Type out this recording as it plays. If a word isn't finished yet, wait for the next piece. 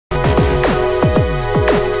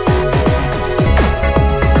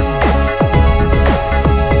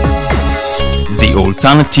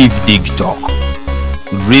Alternative Dig Talk.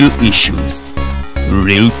 Real issues,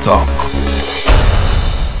 real talk.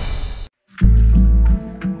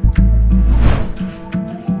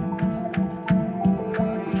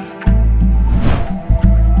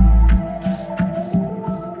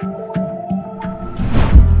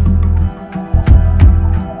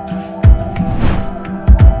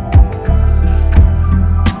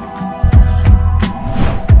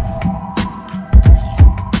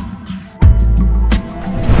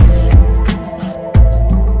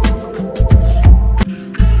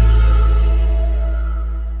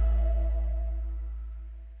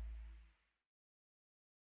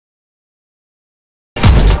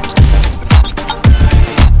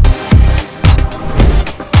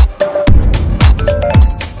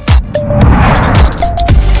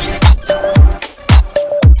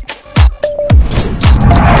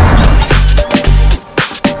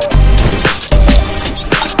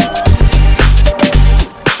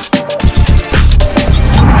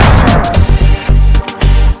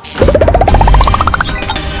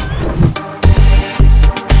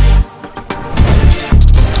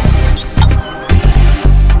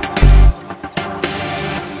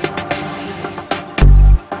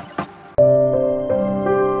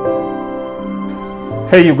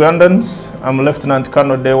 Hey Ugandans, I'm Lieutenant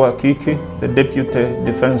Colonel Dewa Kiki, the Deputy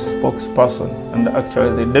Defense Spokesperson and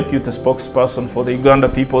actually the Deputy Spokesperson for the Uganda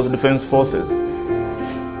People's Defense Forces.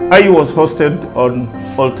 I was hosted on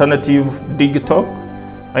Alternative Dig Talk.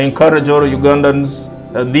 I encourage all Ugandans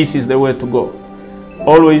that this is the way to go.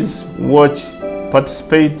 Always watch,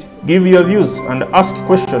 participate, give your views and ask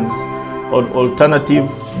questions on Alternative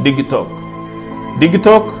Dig Talk. Dig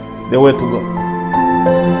Talk, the way to go.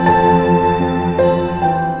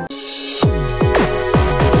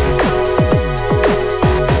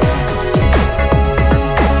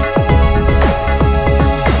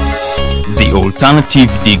 Alternative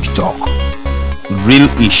Dig Talk. Real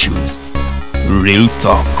issues, real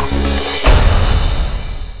talk.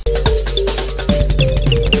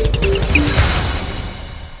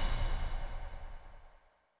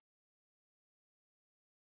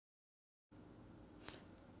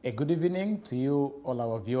 A good evening to you, all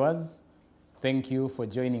our viewers. Thank you for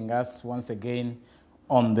joining us once again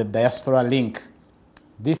on the Diaspora link.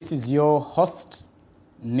 This is your host,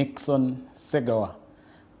 Nixon Segawa.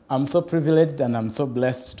 I'm so privileged and I'm so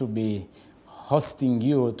blessed to be hosting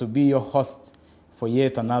you, to be your host for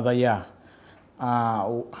yet another year.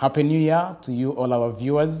 Happy New Year to you, all our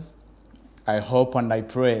viewers. I hope and I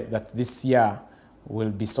pray that this year will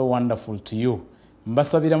be so wonderful to you.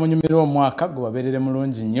 Mbasabira munyumiro omwaka gubaberere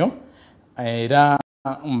mulungi nnyo era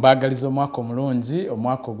mbagaliza omwaka omulungi,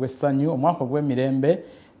 omwaka ogw'essanyu, omwaka ogw'emirembe,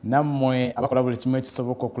 nammwe abakola buli kimu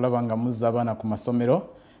ekisoboka okulaba nga muzza abaana ku masomero.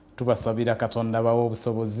 Tubasabira Katonda bawo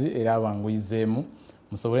obusobozi era abanguyizeemu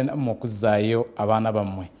musobole nammwe okuzzaayo abaana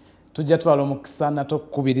bammwe. Tujja twala omukisa nate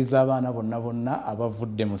okukubiriza abaana bonna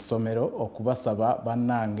abavudde mu ssomero okubasaba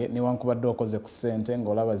bannange newankubadde okoze ku ssente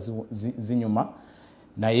ng'olaba zinyuma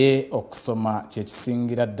naye okusoma kye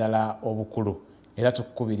kisingira ddala obukulu era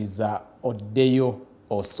tukukubiriza oddeyo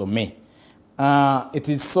osome. It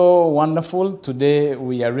is so wonderful. Today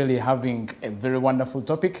we are really having a very wonderful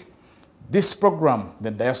topic. This program, the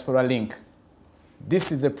Diaspora Link,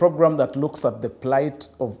 this is a program that looks at the plight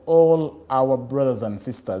of all our brothers and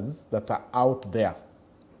sisters that are out there.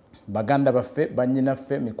 Baganda baffe,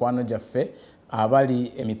 bannyinaffe, mikwano gyaffe,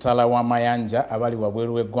 abali emitala w'amayanja, abali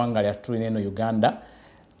wabweru w'eggwanga lyattu eno Uganda,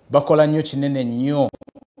 bakola nnyo kinene nnyo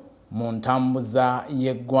mu ntambuza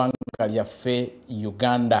y'eggwanga lyaffe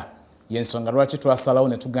Uganda. Y'ensonga lwaki twasalawo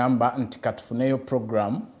ne tugamba nti katufuneyo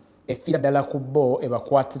program efira ddala ku bo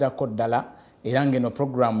ebakwatirako ddala era ng'eno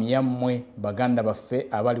programu yammwe baganda baffe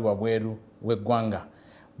abali wabweru w'eggwanga.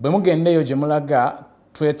 Bwe mugendeeyo gye mulaga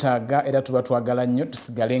twetaaga era tuba twagala nnyo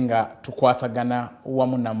tusigale nga tukwatagana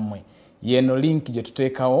wamu nammwe. Y'eno link gye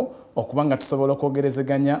tuteekawo okuba nga tusobola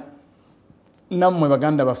okwogerezeganya nammwe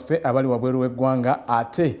baganda baffe abali wabweru w'eggwanga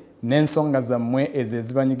ate n'ensonga zammwe ezo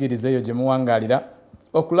ezibanyigiriza eyo gye muwangaalira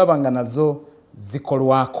okulaba nga nazo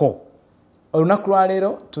zikolwako. Olunaku lwa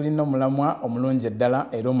leero tulina omulamwa omulungi eddala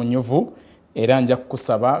era omunyuvu era nja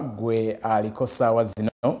kukusaba gwe aliko ssaawa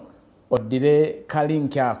zino oddire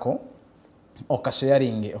kalinki ako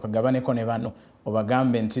okasharinge okagabaneko ne bano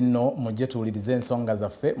obagambe nti nno mujje tuwulirize ensonga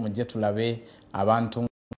zaffe mujje tulabe abantu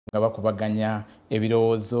nga bakubaganya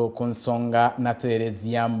ebirowoozo ku nsonga nate era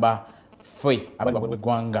eziyamba ffe abali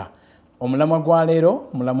w'eggwanga. Omulamwa gwa leero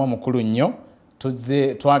mulamwa mukulu nnyo.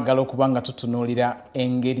 Tuzze twagala okuba nga tutunuulira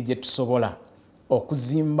engeri gye tusobola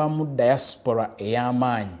okuzimba mu diaspora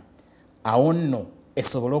ey'amaanyi awo nno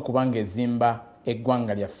esobole okuba nga ezimba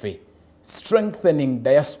eggwanga lyaffe. strengthening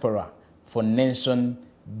diaspora for nation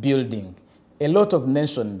building. A lot of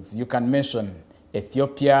nations, you can mention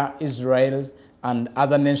Ethiopia, Israel, and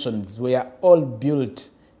other nations were all built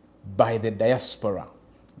by the diaspora.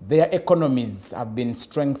 Their economies have been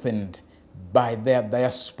strengthened by their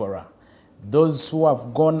diaspora. Those who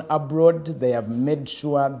have gone abroad, they have made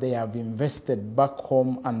sure they have invested back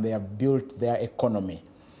home and they have built their economy.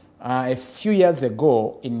 A few years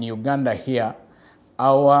ago in Uganda here,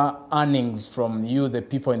 our earnings from you, the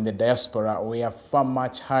people in the diaspora, were far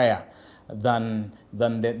much higher than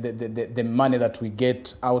the money that we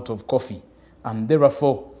get out of coffee. And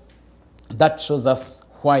therefore, that shows us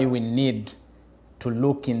why we need to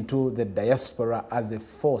look into the diaspora as a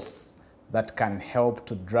force that can help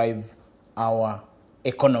to drive our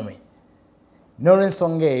economy.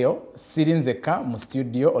 N'olw'ensonga eyo sirinzeka mu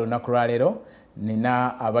studio olunaku lwa leero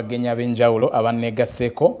nina abagenyi ab'enjawulo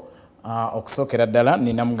abanneegaseeko. Okusookera ddala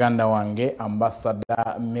nina muganda wange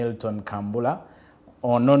Ambassador Milton Kambula.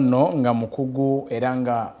 Ono nno nga mukugu era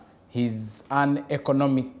nga he's an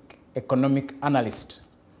economic analyst.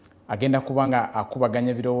 Agenda kubanga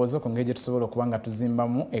akubaganya ebirowoozo ku ngeri gye tusobola okuba nga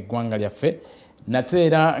tuzimbamu eggwanga lyaffe. Nate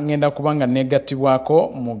era ngenda kubanga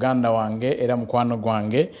negatibwako muganda wange era mukwano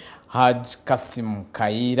gwange Hajji Kassim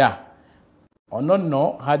Kayira. Ono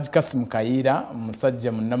nno Hajji Kassim Kayira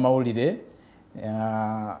musajja munnamawulire,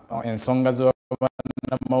 ensonga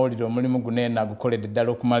z'abannamawulire omulimu guneena gukoledde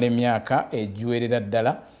ddala okumala emyaka egiwerera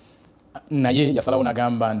ddala. Naye yasalawo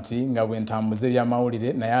nagamba nti nga bwe ntambuza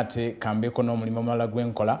ebyamawulire naye ate kambeeko n'omulimu omulala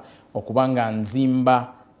gwenkola okuba nga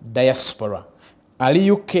nzimba diaspora.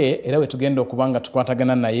 Ali UK era we tugenda okubanga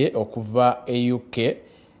tukwatagana naye okuva e UK,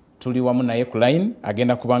 tuli wamu naye ku line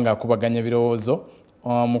agenda kubanga akubaganya ebirowoozo.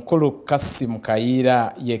 Mukulu Kassim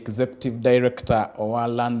Kayira ye Executive Director owa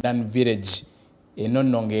London Village eno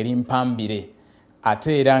nno ng'eri mpambire,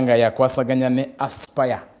 ate era nga yakwasaganya ne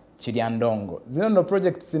Aspire Kiryandongo. Zino nno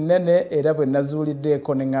projects nnene era bwe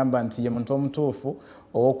nazuuliddeeko ne ngamba nti ye muntu omutuufu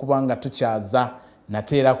ow'okubanga tukyaza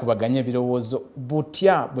nate era kubaganya ebirowoozo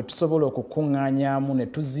butya bwe tusobola okukuŋŋaanyaamu ne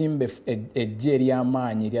tuzimba eggye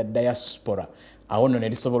ery'amaanyi erya diaspora, awo nno ne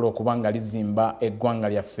lisobola okuba nga lizimba eggwanga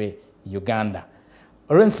lyaffe Uganda.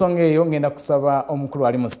 Olw'ensonga eyo ngenda kusaba omukulu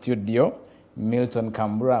ali mu studio Milton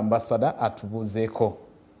Kambula Ambassador atubuuzeeko.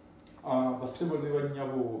 Basebo ne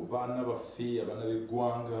bannyabo baana baffe abaana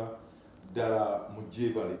b'eggwanga ddala mujje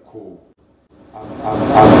baliko.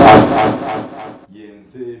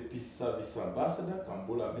 Yenze Peace Service Ambassador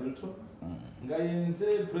Kambula Milton. Nga yenze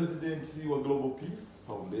President wa Global Peace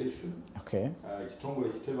Foundation. Okay. Kitongole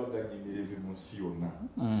kitebaganya emirembe mu nsi yonna.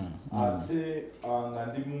 Ate nga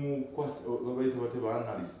ndi mu babayita bateba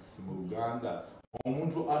analysts mu Uganda,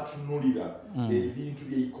 omuntu atunulira ebintu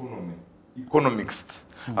bya economics.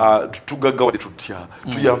 Tugagawa tutya,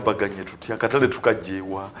 tuyambaganye tutya, katale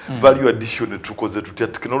tukajjewa, value addition tukoze tutya,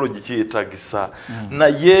 technology kyetagisa.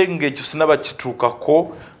 Naye ng'ekyo sinaba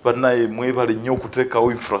kituukako bannaye mwebale nnyo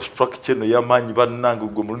okuteekawo infrastructure no y'amaanyi bannange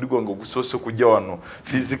gwe mulundi gwange ogusoose okujja wano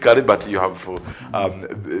physically, but you have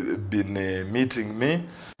been meeting me.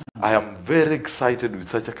 I am very excited with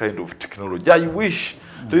such a kind of technology. I wish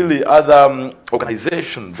really other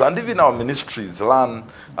organizations and even our ministries learn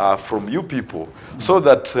from you people, so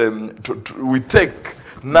that we take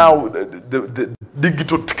now the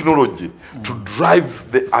digital technology to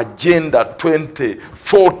drive the agenda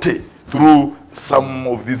 2040 through some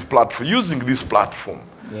of these platforms, using this platform.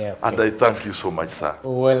 Yeah, okay. And I thank you so much, sir.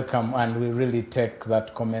 Welcome, and we really take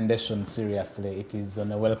that commendation seriously. It is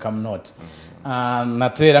on a welcome note.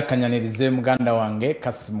 Natera kanyanirize muganda wange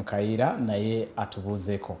Kassim Kayira naye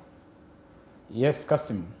atubuuzeeko. Yes,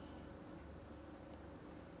 Kassim.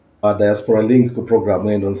 Diaspora link ku program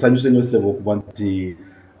eno nsanyuse nnyo ssebo okuba nti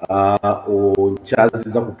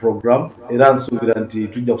okyaziza ku program era nsuubira nti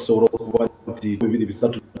tujja kusobola okuba nti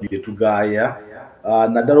 2-3 bye tugaaya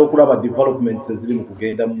naddala okulaba developments eziri mu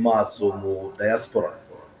kugenda mu maaso mu diaspora.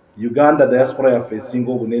 Uganda diaspora yaffe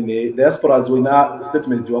esinga obunene. Diasporas wena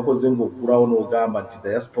statement gye wakoze ng'okulawo n'ogamba nti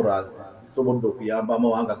diasporas zisobodde okuyamba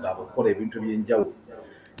amawanga gaabwe okukola ebintu ebyenjawulo.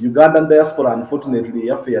 Ugandan diaspora unfortunately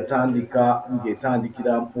yaffe yatandika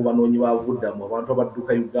ng'etandikira mu banoonyi b'obubuddamu, abantu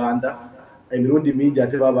abadduka Uganda. Emirundi mingi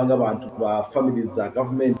ate babanga abantu ba families za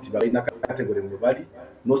government balina category mwe bali,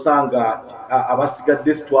 nosanga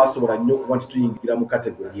abasigadde twasobola nnyo okuba nti tuyingira mu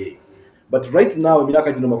category eyo. But right now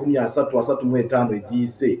emyaka gino 33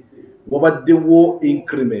 egiyise wabaddewo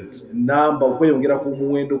increment namba okweyongera ku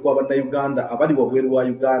muwendo gw'Abannayuganda abali wabweru wa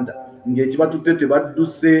Uganda ng'ekibatutte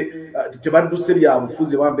tebadduse bya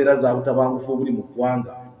bufuzi bambeera za butabangufu obuli mu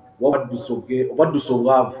ggwanga, wabadduse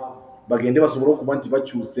obwavu bagende basobole okuba nti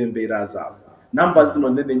bakyusa embeera zaabwe. numbers zino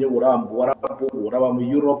nene nnyo bw'olaba mu Buwarabu, bw'olaba mu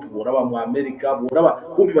Europe, bw'olaba mu America, bw'olaba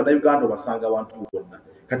kumpi bannayuganda obasanga abantu bonna.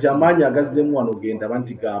 Kati amaanyi agazzeemu wano genda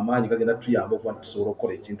banti g'amaanyi gagenda tuyamba okuba tusobola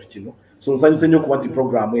okukola ekintu kino. So nsanyuse nnyo okuba nti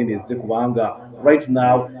program eno ezze kubanga right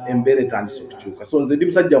now embeera etandise okukyuka. So nze ndi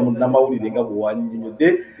musajja munnamawulire nga bwe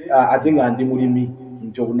wannyonnyodde ate nga ndi mulimi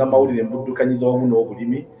nti obunnamawulire mbuddukanyiza wamu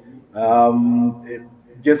n'obulimi.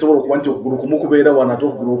 Gye nsobola okuba nti okugulu kumu kubeera wano ate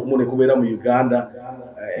okugulu okumu ne kubeera mu Uganda,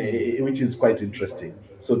 which is quite interesting.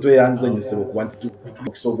 So tweyanze nnyo sebo okuba nti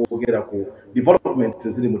tukusobola okwogera ku development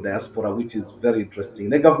eziri mu diaspora, which is very interesting.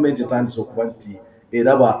 Ne government etandise okuba nti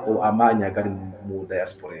eraba amaanyi agali mu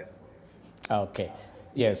diaspora. Okay.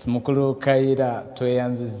 Yes, Mukulu Kayira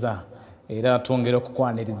tweyanziza era twongera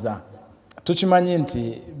okukwaniriza. Tukimanyi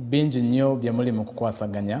nti bingi nnyo bye muli mu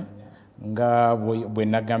kukwasaganya nga bwe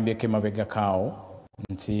nagambyeko emabega kaawo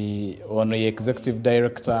nti ono ye executive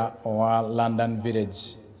director wa London Village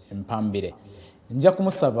Mpambire. Nja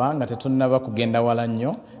kumusaba nga tetunnaba kugenda wala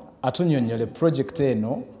nnyo atunnyonnyole project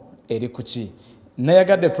eno eri kuki.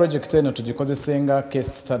 Nayagadde project eno tugikozesenga case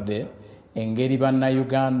study engeri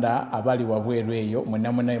bannayuganda abali wabweru eyo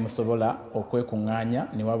mwenna musobola okwekuŋŋaanya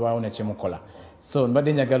ne wabaawo ne kye mukola. So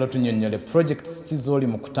mbadde njagala otunnyonnyole projects ki z'oli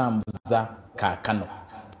mu kutambuza kaakano.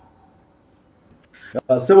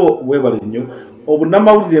 Sebo weebale nnyo.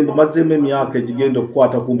 Obunnamawulire mbumazeemu emyaka egigenda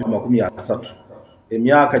okukwata kumpi 30.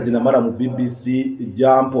 Emyaka gye namala mu BBC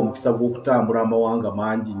jampa omukisa gw'okutambula amawanga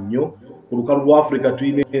mangi nnyo. Ku lukalu lwa Africa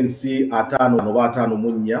tulina ensi 5 oba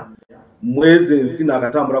 54. Mwezi ensi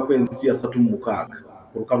nakatambulako ensi ya 36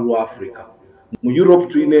 ku lukalu lwa Africa. Mu Europe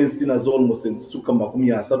tulina ensi nazo almost ezisukka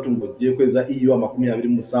 30 ng'oggyeko eza EU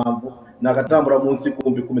 27 nakatambula mu nsi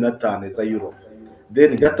kumpi 15 eza Europe.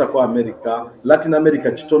 Then gattako America, Latin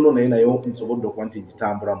America kitono nayo nsobodde okuba nti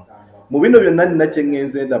ngitambulamu. Mu bino byonna nina kye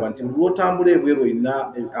ŋŋenze ndaba nti lw'otambula ebweru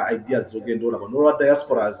olina ideas z'ogenda olaba n'olwa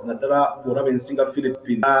diasporas naddala olaba ensi nga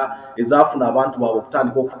Philippines ezaafuna abantu baabwe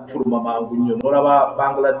okutandika okufuluma mangu nnyo, n'olaba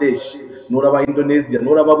Bangladesh, n'olaba Indonesia,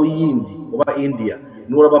 n'olaba Buyindi oba India,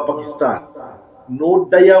 n'olaba Pakistan,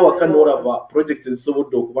 n'oddayo awaka n'olaba projects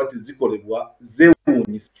ezisobodde okuba nti zikolebwa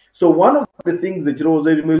zeewuunyisa. So one of the things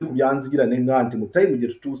ekirowoozo ebimu ku byanzijira ne nga nti mu time gye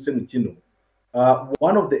tutuuse mu kino,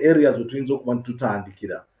 one of the areas we tuyinza okuba nti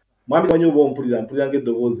tutandikira. Mwami simanyi oba ompulira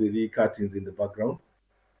ng'eddoboozi eri curtains in the background.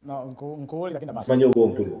 No, nkuwulira lakini simanyi oba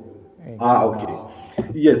ompulira. Okay.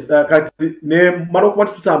 Yes, kati ne mara okuba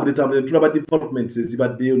nti tutambule tulaba developments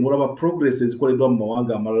ezibaddeyo n'olaba progress ezikoleddwa mu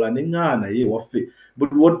mawanga amalala ne ŋŋaana ye waffe.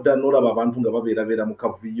 Buli wodda n'olaba abantu nga babeerabeera mu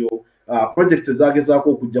kavuyo. Projects ezagezaako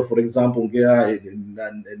okujja for example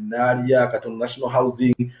naalya katono national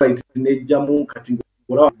housing right nejjamu kati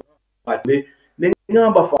ng'olaba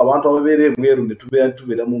n'engamba ffe abantu ababeera ebweru ne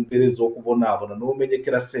tubeera mu mbeera ez'okubonaabona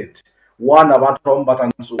n'omenyekera ssente. One abantu abamu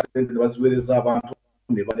batandise ssente ne baziweereza abantu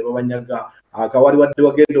ne babanyaga akawali wadde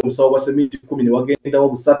wagenda obusawo bwa seminti 10 ne wagendawo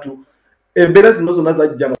 3. Embeera zino zonna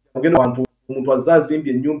zajja ngenda abantu omuntu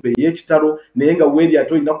azaazimbye ennyumba ey'ekitalo naye nga weeri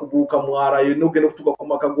ate olina kubuuka mwalayo n'ogenda okutuuka ku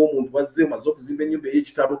maka g'omuntu wazze omaze okuzimba ennyumba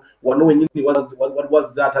ey'ekitalo wano wennyini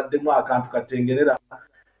wazze ataddemu akantu katengerera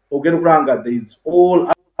ogenda okulanga there is all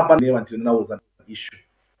nti nawo za issue.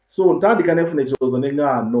 So ntandika nefuna ekirowoozo ne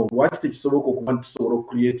ŋŋaano lwaki tekisoboka okuba nti tusobola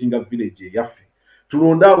okucreatinga village eyaffe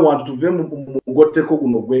tulonde abantu tuve mu mugotteko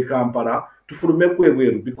guno gw'e Kampala tufulumeku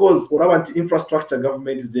ebweru because olaba nti infrastructure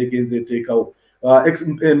government zeegenze eteekawo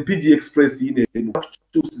MPG Express yine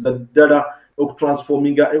tutuusiza ddala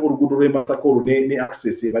okutransforminga oluguudo lw'e Masaka olwo ne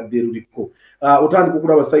access ebadde eruliko. Otandika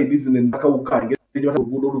okulaba side zino nakawuka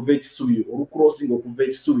oluguudo oluva ekisubi olucrossing okuva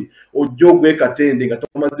ekisubi ojja ogw'e Katende nga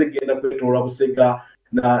tomaze genda kwetoola Busega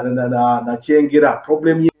na Kyengera.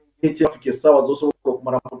 Problem y'ekyafika essaawa z'osobola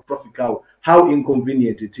okumala mu traffic awo, how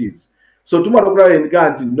inconvenient it is. So tumala okulaba endiga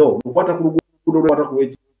nti no okwata ku luguudo lwata ku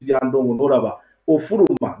Kiryandongo n'olaba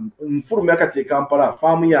nfuluma kati e Kampala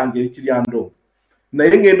faamu yange eri Kiryandongo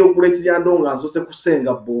naye ngenda okugula Kiryandongo nga nsose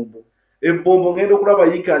kusenga Bombo. Ebombo ngenda okulaba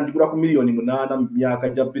yiika njigula ku $8 million mu myaka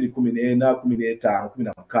gya 2014, 15,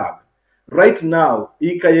 16. Right now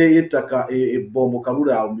yiika y'ettaka Bombo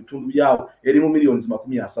Kalula awo mu bitundu byawo eri mu $30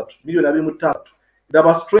 million, $2.3.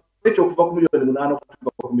 Ndaba stretch okuva ku $8 million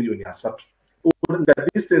okutuuka ku $3 million. Nga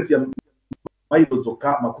distance ya mayiro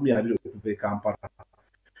zokka 20 okuva e Kampala.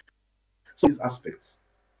 So these aspects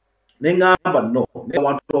nengamba no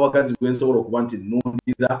abantu abagazi gwensobola okuba nti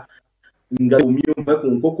nnundira nga umyumba ku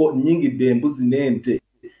nkoko nnyingidde embuzi n'ente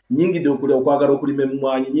nnyingidde okwagala okulima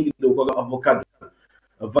emmwanyi nnyingidde okwagala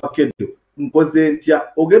avocado nkoze ntya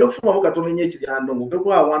ogenda okufumamu katono nnyo Ekiryandongo ogenda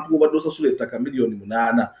okuba abantu bw'obadde osasula ettaka $8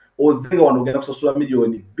 million ozenga wano ogenda kusasula $2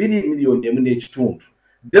 million, $1.5 million.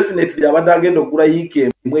 Definitely abadde agenda okugula yiika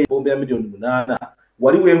emu mwe bombe ya milioni 8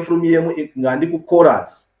 waliwo enfulumyemu nga ndi ku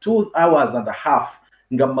chorus 2 hours and a half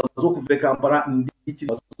nga mazo kuva Kampala ndiki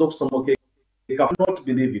mazo kusomoka not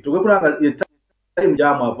believe it ogekulanga time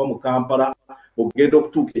jamu ava mu Kampala ogenda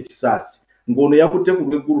okutuuka ekisasi ngono yakutte ku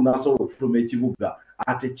lw'eggulu n'asobola okufuluma ekibuga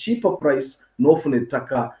at a cheaper price n'ofuna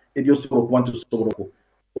ettaka eryosobola okuba nti osobola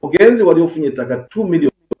ogenzi wali ofunye ettaka 2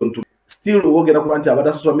 million still wogera kuba nti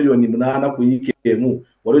abadasasula milioni 8 ku yiika emu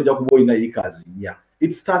wali ojja kuba olina yiikaazi 4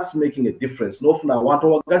 it starts making a difference n'ofuna abantu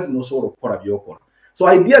abagazi n'osobola okukola by'okola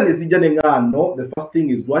so idea nezijja neŋŋaano the first thing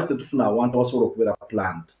is lwaki tetufuna abantu abasobola okubeera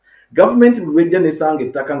planned government lwejja nesanga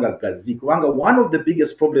ettaka nga gazi kubanga one of the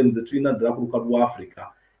biggest problems that tulina ddala ku luka lwa Africa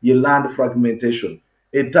ye land fragmentation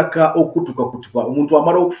ettaka okutuka omuntu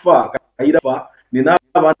amala okufa Kayira fa nina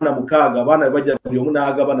abaana 6 abaana bajja buli omu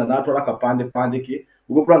n'agabana n'atwala akapande pandike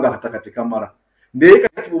ugokulanga akataka tekamala naye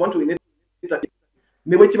kati bw'obantu ine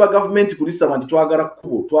ne bwe kiba government kulisaba nti twagala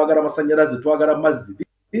kubo twagala masanyalaze twagala mazzi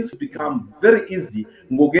this become very easy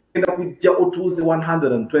ngogenda kujja otuuze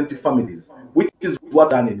 120 families which is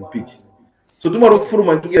what done in pitch so tumara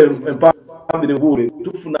okufuluma ntugere empambire bure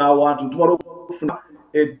tufuna abantu tumara okufuna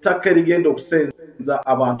ettaka erigenda okusenza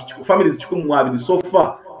abantu families 12 so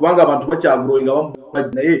far kubanga abantu bakyagrowinga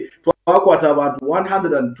naye twakwata abantu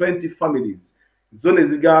 120 families zone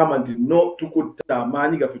zigamba nti no tukutta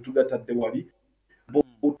amaanyi gaffe tugatadde wali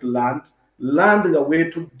about land nga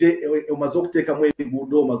wetudde omaze okuteekamu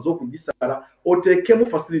enguudo omaze okugisala oteekemu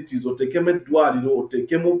facilities oteekemu eddwaliro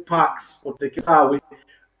oteekemu parks oteekesaawe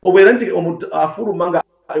obeera nti omuntu afuluma nga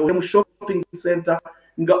oli mu shopping center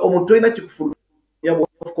nga omuntu olina kikufulumya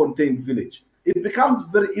contained village it becomes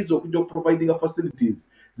very easy okujja providing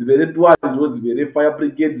facilities zibeere eddwaliro zibeere fire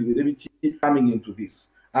brigade zibeere biki coming into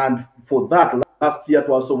this and for that last year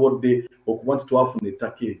twasobodde okuba nti twafuna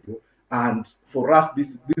ettaka eryo and for us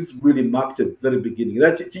this really marked a very beginning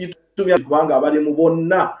era kitumya kubanga abalimu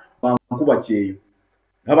bonna bankuba kyeyo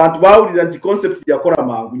abantu baawulira nti concept yakola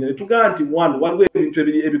mangu ne tugamba nti waliwo ebintu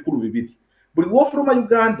ebikulu bibiri buli wofuluma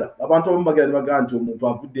Uganda abantu abamu bagamba nti omuntu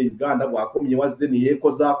avudde Uganda bw'akomye wazze ne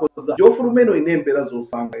yeekozaakoza gy'ofuluma eno ina embeera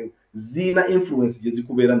z'osangayo ziina influence gye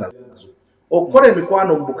zikubeera nazo okukola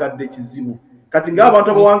emikwano mu bukadde kizibu kati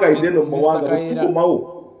ng'abantu abawangayidde eno mu mawanga batukomawo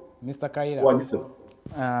Mr. Kayira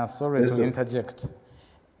sorry to interject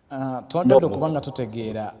twagala okubanga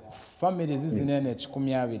tutegeera families zinene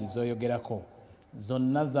 12 zoyogerako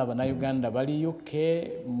zonna z'Abannayuganda bali UK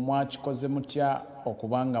mwakikoze mutya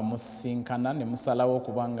okubanga musinkana ne musalawo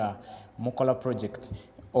okubanga mukola project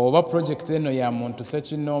oba project eno ya muntu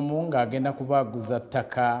sekinoomu ng'agenda kubaaguza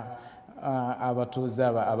ttaka abatuuze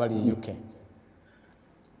abali UK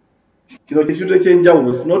kino kintu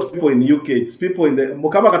ekyenjawulo it's not people in UK it's people in the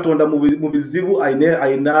mukama katonda mu bizibu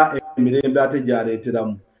aina emirembe ate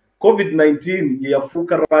gyaleeteramu COVID-19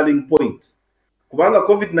 yafuuka rallying point kubanga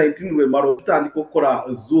COVID-19 lwe maro tutandika okukola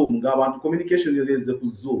Zoom ng'abantu communication yoleze ku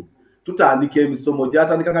Zoom tutandika emisomo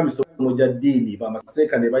gyatandika nga misomo gya ddiini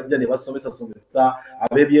bamaseeka ne bajja ne basomesa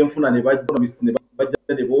ab'ebyenfuna ne bajja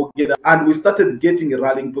ne boogera and we started getting a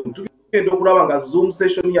rallying point tugenda okulaba nga Zoom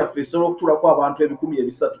session yaffe esobola okutulako abantu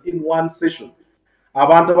 300 in one session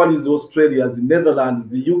abantu abali zi Australia zi Netherlands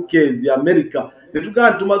zi UK zi America ne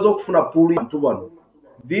tugamba tumaze okufuna pool abantu bano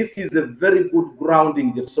this is a very good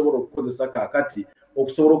grounding gye tusobola okukozesa kaakati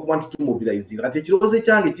okusobola okuba nti tumobilizinga ati ekirowoozo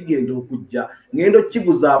kyange kigenda okujja ngendo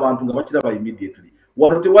kiguza abantu nga bakiraba immediately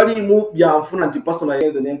wano tewalimu byanfuna nti personal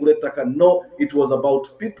yenze nengula ettaka no it was about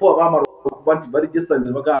people abamala okuba nti baregistered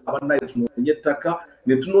ne bagamba abannaye tunoonye ettaka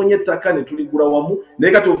ne tunoonya ettaka ne tuligula wamu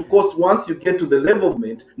naye kati of course once you get to the level of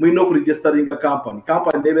government mulina okuregisteringa company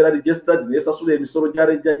nebeera registered nesasula emisolo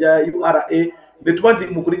gya URA netuba nti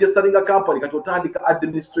mu kuregisteringa company kati otandika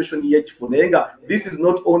administration y'ekifo naye nga this is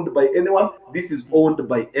not owned by anyone this is owned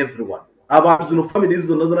by everyone abantu zino families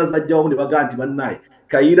zonna zajjawamu ne bagamba nti bannaye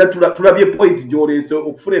Kayira tulabye point gy'oleese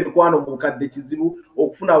okufuna emikwano mu bukadde kizibu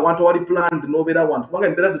okufuna abantu awali planned n'obeera abantu kubanga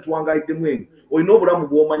embeera zituwangayiddemu eno olina obulamu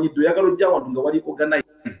bw'omanyidde oyagala ojja awantu nga wali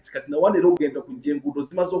organized kati nawa era ogenda kujja enguudo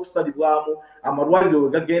zimaze okusalibwamu amalwaliro we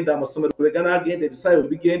gagenda amasomero we ganaagenda ebisaayo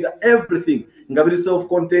bigenda everything nga biri self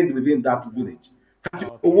contained within that village kati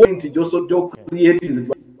obwenti gy'osojja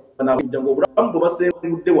okucreatinze nga obulamu bwe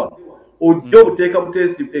basengudde wano ojja obuteeka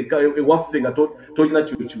buteesi ewaffe nga tolina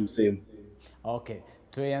kyukyuseemu. Okay.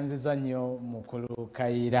 Tweyanziza nnyo mukulu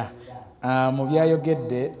Kayira mu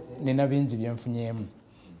byayogedde nina bingi byenfunyemu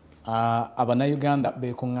Abannayuganda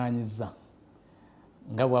beekuŋŋaanyizza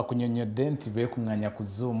nga bwakunyonnyodde nti beekuŋŋaanya ku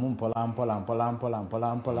Zoom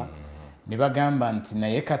mpola ne bagamba nti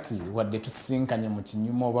naye kati wadde tusisinkanye mu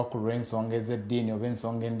kinyumu oba ku lw'ensonga ez'eddiini oba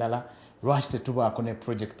ensonga endala lwaki tetubaako ne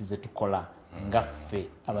projekiti ze tukola ngaffe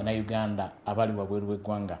abannayuganda abali wabweru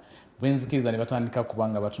w'eggwanga bwenzikiriza ne batandika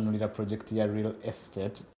kubanga batunulira project ya real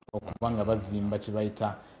estate okubanga bazimba kye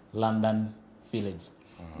bayita London Village.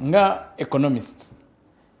 Nga economist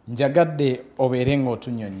njagadde obeere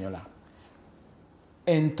ng'otunyonnyola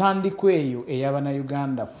entandikwa eyo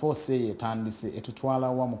ey'abannayuganda force eyo etandise etutwala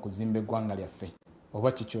wa mu kuzimba eggwanga lyaffe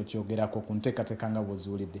oba kiki okyogerako ku nteekateeka nga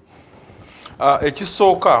bw'ozuulidde?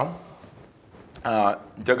 Ekisooka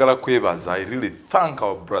njagala kwebaza. I really thank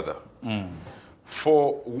our brother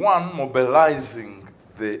for one mobilizing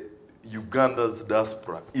the Uganda's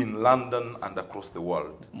diaspora in London and across the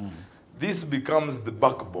world. This becomes the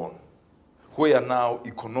backbone where now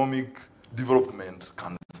economic development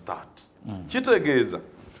can start. Kitegeeza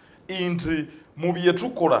nti mu bye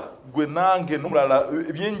tukola gwe nange n'omulala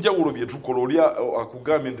ebyenjawulo bye tukola oli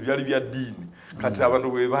akugambye nti byali bya ddiini kati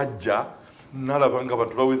abantu bwe bajja nalaba nga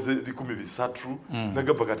abantu baweze 300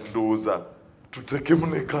 nagamba kati ndowooza tutekemu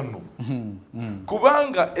ne kano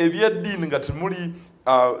kubanga ebyaddiini nga temuli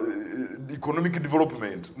economic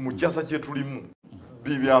development mu kyasa kyetulimu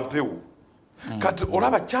bibyampewo kati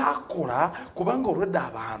olaba kyakola kubanga olwedde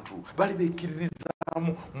abantu bali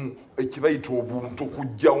bekkiririzaamu mu ekibayita obuntu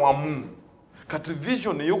okujja wamu kati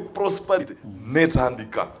vision eyo prosperity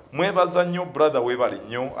netandika. Mwebaza nnyo brother, webale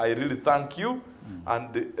nnyo. I really thank you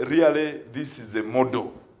and really this is a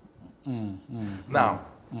model. Now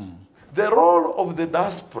the role of the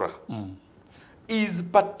diaspora is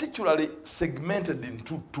particularly segmented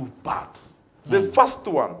into two parts. The first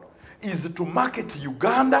one is to market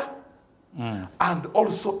Uganda and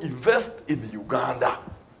also invest in Uganda.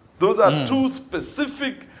 Those are two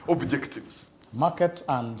specific objectives. Market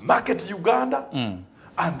Uganda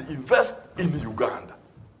and invest in Uganda.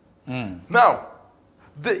 Now,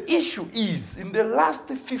 the issue is, in the last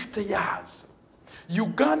 50 years,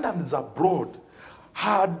 Ugandans abroad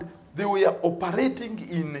they were operating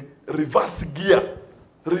in reverse gear.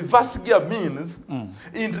 Reverse gear means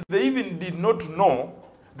they even did not know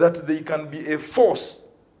that they can be a force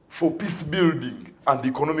for peace building and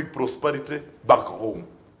economic prosperity back home.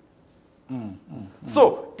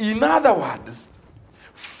 So, in other words,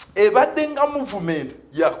 ebadenga movement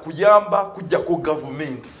ya kuyamba kujako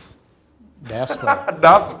governments. Diaspora.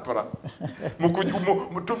 Diaspora.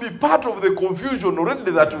 To be part of the confusion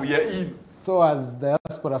already that we are in. So as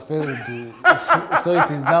diaspora failed, so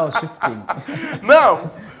it is now shifting.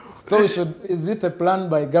 Now, so is it a plan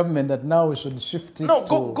by government that now we should shift it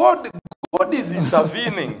to... God is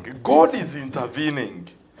intervening. God is intervening.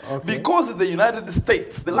 Okay. Because the United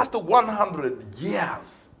States, the last 100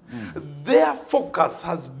 years, their focus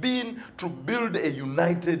has been to build a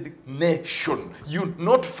united nation,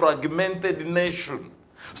 not fragmented nation.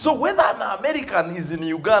 So whether an American is in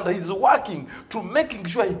Uganda, he's working to making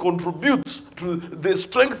sure he contributes to the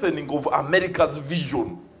strengthening of America's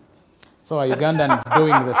vision. So are Ugandans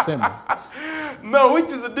doing the same? No, which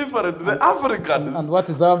is different. The Africans. And what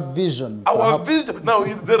is our vision? Our vision. Now,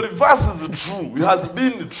 the reverse is true. It has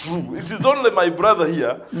been true. It is only my brother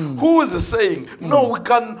here who is saying, no,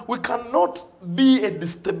 we cannot be a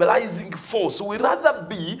destabilizing force. We rather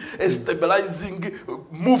be a stabilizing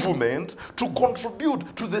movement to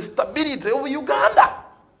contribute to the stability of Uganda.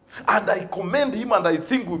 And I commend him, and I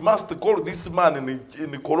think we must call this man in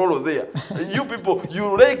Kololo there. You people,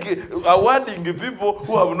 you like awarding people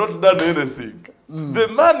who have not done anything. The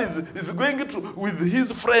man is going to, with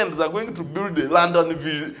his friends, are going to build a London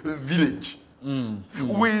village.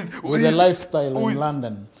 With a lifestyle in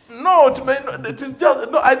London. No, it is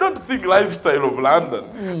just, no, I don't think lifestyle of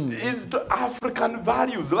London. It's the African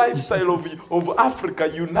values, lifestyle of Africa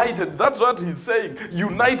united. That's what he's saying,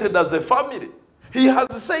 united as a family. He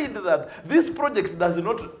has said that this project does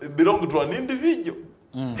not belong to an individual.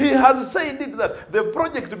 He has said that the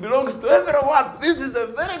project belongs to everyone. This is a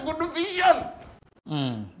very good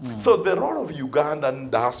vision. So the role of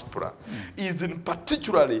Ugandan diaspora is in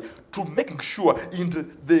particularly to making sure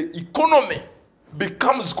the economy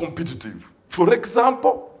becomes competitive. For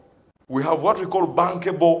example, we have what we call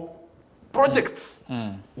bankable projects.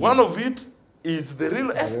 One of it is the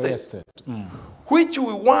real estate. Which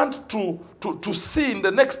we want to see in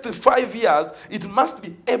the next 5 years. It must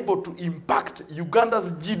be able to impact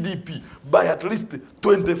Uganda's GDP by at least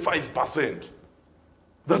 25%.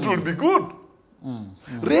 That will be good.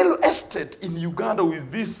 Real estate in Uganda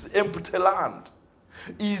with this empty land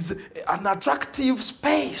is an attractive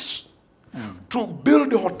space to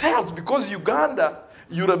build hotels, because Uganda,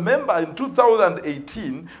 you remember in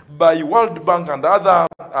 2018, by World Bank and other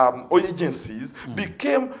agencies,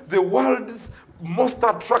 became the world's most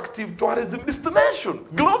attractive tourism destination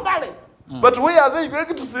globally. But where are they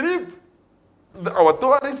going to sleep? Our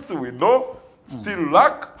tourists, we know, still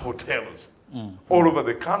lack hotels. All over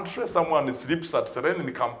the country, someone sleeps at Serena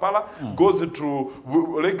in Kampala, goes to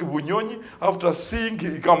Lake Bunyonyi, after seeing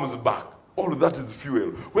he comes back. All that is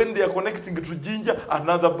fuel. When they are connecting to Jinja,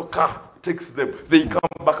 another car takes them. They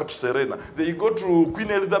come back to Serena. They go to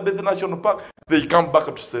Queen Elizabeth National Park, they come back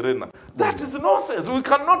to Serena. That is nonsense. We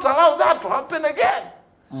cannot allow that to happen again.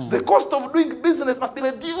 The cost of doing business must be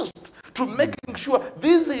reduced to making sure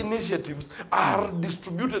these initiatives are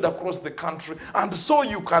distributed across the country, and so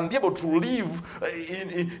you can be able to live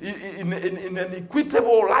in an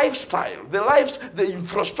equitable lifestyle. The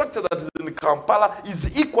infrastructure that is in Kampala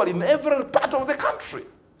is equal in every part of the country.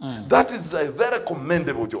 That is a very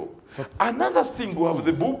commendable job. So, another thing, we have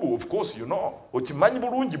the bubu, of course, you know. Ochimanyi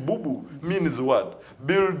bulungi bubu means what?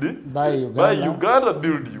 Build by Uganda,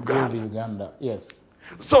 build Uganda. Build Uganda, yes.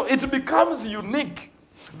 So it becomes unique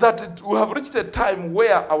that we have reached a time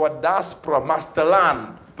where our diaspora must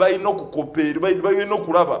learn by no cooperate, by no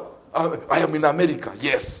kuraba. I am in America,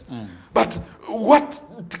 yes. But what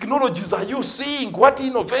technologies are you seeing? What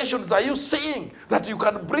innovations are you seeing that you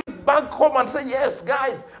can bring back home and say, yes,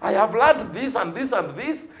 guys, I have learned this and this and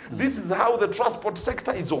this. This is how the transport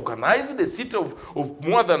sector is organized. A city of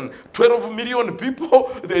more than 12 million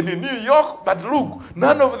people in New York. But look,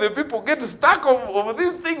 none of the people get stuck of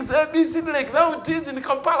these things. ABC, like now it is in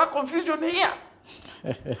Kampala, confusion here.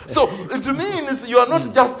 So it means you are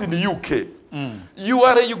not just in the UK. You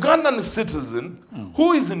are a Ugandan citizen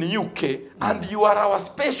who is in the UK, and you are our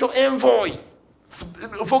special envoy.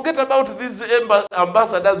 Forget about these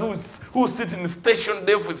ambassadors who sit in station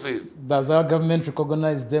offices. Does our government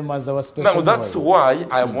recognize them as our special envoy? Now that's why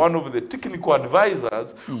I am one of the technical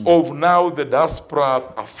advisors of now the Diaspora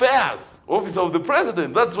Affairs Office of the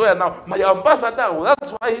President. That's where now my ambassador,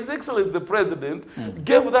 that's why His Excellency the President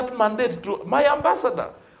gave that mandate to my ambassador.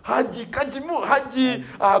 Hajji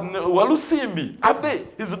Walusimbi Abe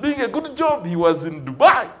is doing a good job. He was in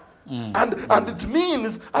Dubai. And it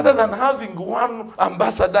means, other than having one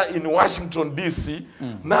ambassador in Washington, D.C.,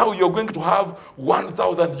 now you're going to have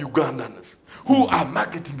 1,000 Ugandans who are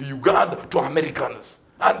marketing Uganda to Americans.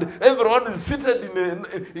 And everyone is seated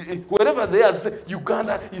in wherever they are, say,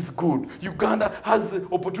 Uganda is good. Uganda has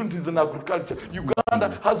opportunities in agriculture.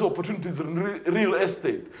 Uganda has opportunities in real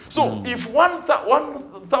estate. So if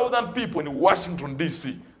 1,000 people in Washington,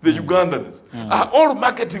 D.C., the Ugandans, are all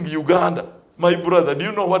marketing Uganda, my brother, do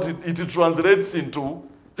you know what it translates into?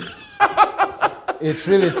 It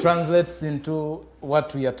really translates into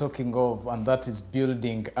what we are talking of, and that is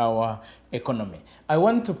building our economy. I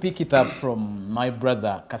want to pick it up from my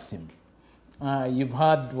brother, Kassim. You've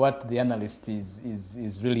heard what the analyst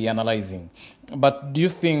is really analyzing. But do you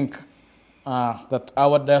think that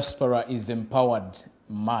our diaspora is empowered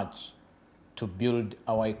much to build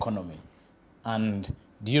our economy? And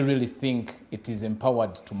do you really think it is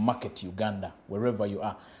empowered to market Uganda wherever you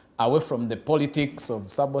are, away from the politics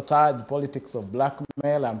of sabotage, politics of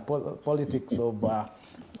blackmail, and politics of,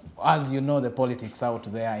 as you know, the politics out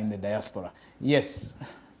there in the diaspora? Yes.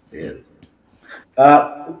 Yes.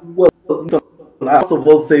 Well, I also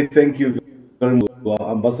will say thank you very much to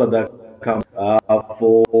Ambassador Kam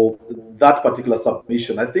for that particular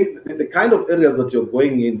submission. I think the kind of areas that you're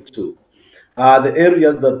going into are the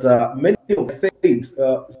areas that many of said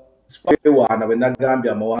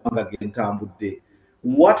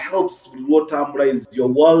what helps Lotambra is your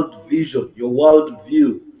world vision, your world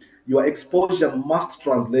view. Your exposure must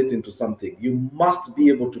translate into something. You must be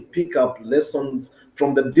able to pick up lessons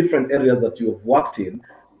from the different areas that you have worked in.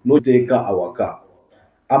 No take our car.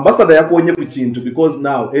 Ambassador yakonye kuchintu, because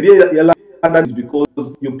now area is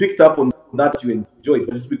because you picked up on that you enjoyed,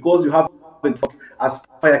 but it's because you haven't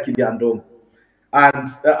Aspire Kiryandongo. And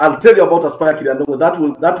I'll tell you about Aspire Kiryandongo.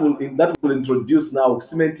 That will introduce now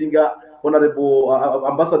cementing Honorable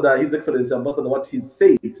Ambassador, His Excellency Ambassador, what he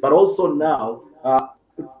said, but also now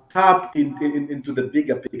tap into the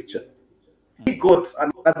bigger picture. He got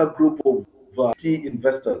another group of tea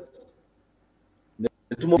investors.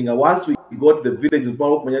 Once we got the village,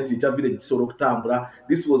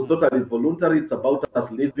 this was totally voluntary. It's about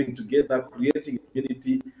us living together, creating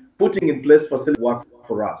community, putting in place facility work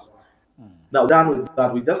for us. Now, done with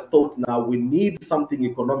that, we just thought now we need something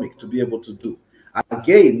economic to be able to do.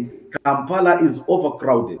 Again, Kampala is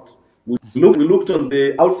overcrowded. We looked on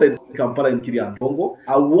the outside Kampala in Kiryandongo.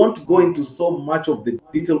 I won't go into so much of the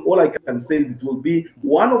detail. All I can say is it will be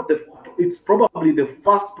it's probably the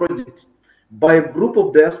first project by a group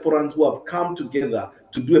of diasporans who have come together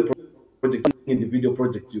to do a project, individual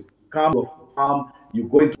projects. You come to a farm, you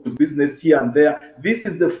go into business here and there. This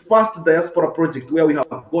is the first diaspora project where we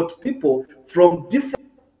have got people from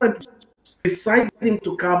different deciding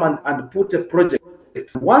to come and put a project.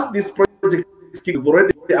 Once this project is kicked, we've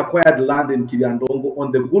already acquired land in Kiryandongo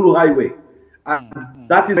on the Gulu Highway. And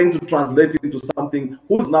that is going to translate into something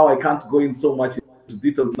whose now I can't go in so much into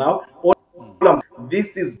detail now.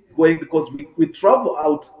 This is going because we travel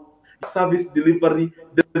out service delivery,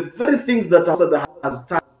 the very things that has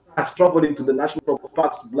touched traveling to the national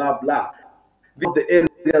parks, blah, blah. The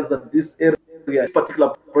areas that this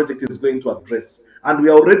particular project is going to address. And we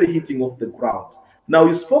are already hitting off the ground. Now,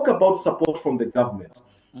 you spoke about support from the government.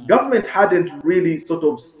 Government hadn't really sort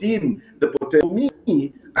of seen the potential. For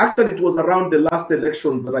me, actually, it was around the last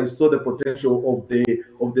elections that I saw the potential of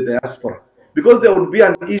the diaspora. Because there would be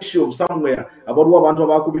an issue of somewhere about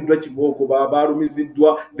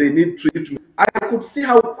they need treatment. I could see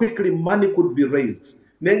how quickly money could be raised.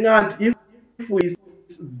 If we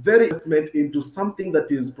very investment into something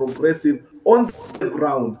that is progressive on the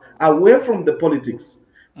ground, away from the politics.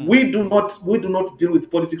 We do not deal with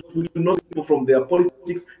politics. We do not people from their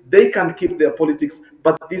politics. They can keep their politics,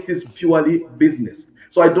 but this is purely business.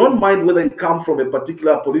 So I don't mind whether you come from a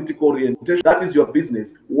particular political orientation. That is your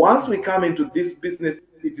business. Once we come into this business,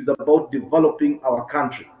 it is about developing our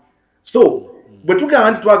country. So but we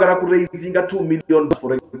can raising $2 million,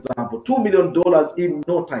 for example, $2 million in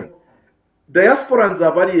no time. Diasporans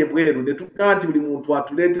are very aware that we can't buli muntu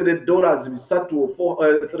atuletere dollars bisatu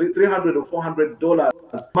 $300 or $400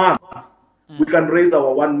 a month. We can raise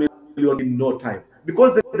our 1 million in no time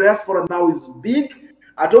because the diaspora now is big.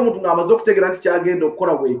 That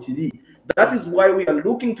is why we are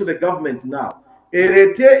looking to the government now.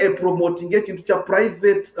 Promoting it into a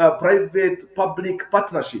private public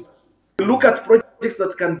partnership. Look at projects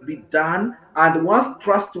that can be done, and once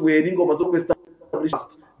trust wearing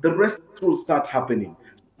established, the rest will start happening.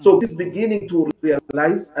 So it's beginning to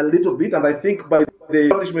realize a little bit, and I think by the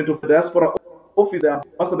establishment of the diaspora office the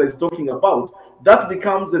ambassador is talking about, that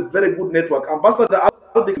becomes a very good network. Ambassador,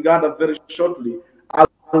 I'll be in Uganda very shortly.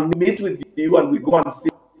 I'll meet with you and we go and see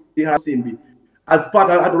Simbi. As part,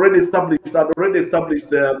 I'd already established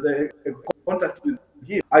the contact with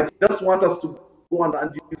him. I just want us to go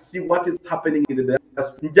and you see what is happening in the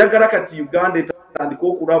diaspora. Uganda and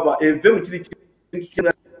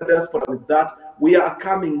diaspora with that, we are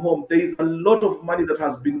coming home. There is a lot of money that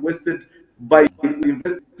has been wasted by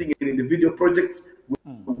investing in individual projects. We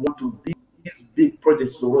want to these big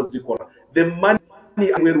projects. So the money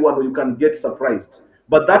everyone you can get surprised,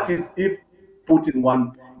 but that is if put in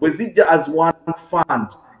one. Was it as one fund?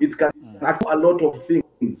 It can do a lot of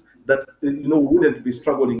things that wouldn't be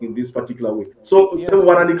struggling in this particular way. So, yes,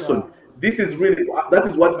 Nixon. This is really, that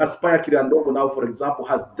is what Aspire Kiryandongo now, for example,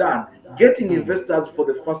 has done, getting investors for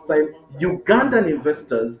the first time, Ugandan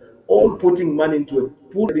investors, all putting money into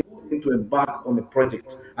to embark on a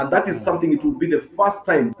project. And that is something, it will be the first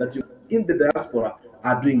time that you in the diaspora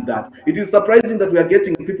are doing that. It is surprising that we are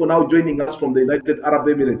getting people now joining us from the United Arab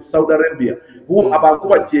Emirates, Saudi Arabia, who and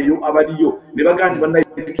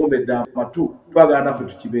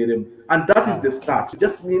that is the start. It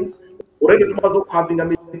just means already having a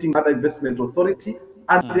meeting at the investment authority,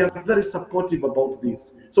 and they are very supportive about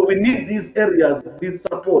this. So we need these areas, this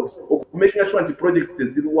support of making sure the projects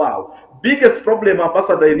is wow. Biggest problem,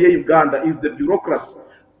 Ambassador, in Uganda is the bureaucracy.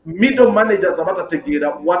 Middle managers are about to take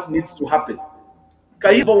what needs to happen.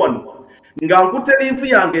 Kaiva one, nganguteli infu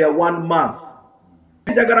yange ya 1 month.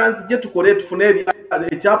 Njagaranzi je tukole tufune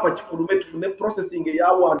echapa chifulume tufune processing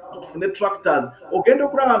ya one tufune tractors. Ogenda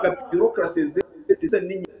okulanga bureaucracy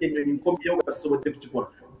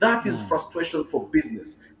that is frustration for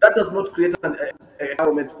business. That does not create an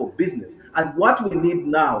environment for business. And what we need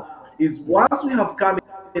now is once we have come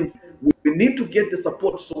in, we need to get the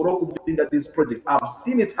support so we can these projects. I've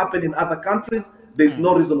seen it happen in other countries. There's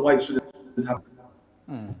no reason why it shouldn't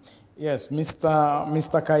happen. Yes,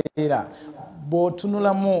 Mr. Kayira,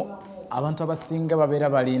 botunulamu abantu abasinga babeera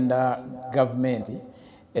balinda gavumenti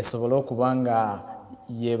esobola okubanga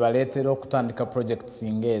yebaleetera okutandika projects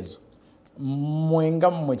ng'ezo.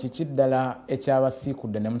 Mwenga mmwe kiki ddala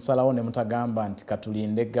ekyabasiikudde ne musalawo ne mutagamba nti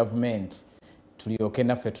katulinde gavumenti tulyoke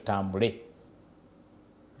naffe tutambule?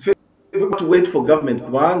 To wait for government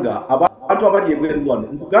kubanga abantu abali ebweru wano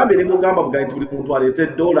nkugambe ne mugamba bugaye tuli muntu alete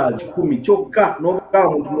 $10 kyokka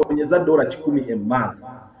n'okugamba muntu noonyeza $10 a month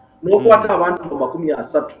n'okwata abantu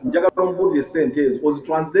 30 njagala omubuulire sente ezo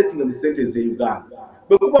ozitranslating mu sente ezo e Uganda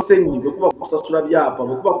bwekuba senyi bwekuba kusasula byapa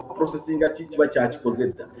bwekuba processinga kiba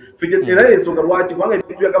kyakikozedda era ensonga lwaki kubanga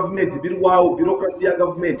ebintu bya gavumenti biriwaawo bureaucracy ya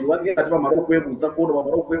gavumenti wagenda tibamala okwebuuza kono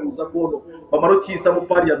bamala okwebuuza kono bamala okiyisa mu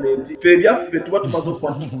parliament fe ebyaffe tuba tumaze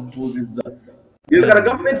okutuuzizza yegala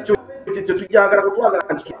gavumenti kyo tujagala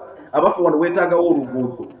kutwagala nti abafu wano weetaagawo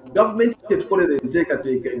oluguudo gavumenti tetukolere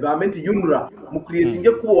enteekateeka gavumenti yunra mu creating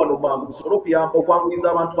ekkubo wano mangu tusobole okuyamba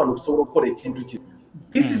okwanguyiza abantu bano okusobola okukola ekintu kino.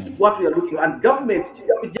 This is what we are looking at. And government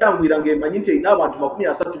kijja kujangwira ng'emanyi nti erina abantu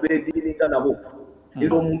 30 beediringa nabo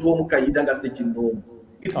ez'omuntu omu Kayira nga Ssekinnoomu.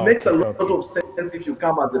 It makes a lot of sense if you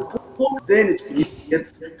come as a people, then it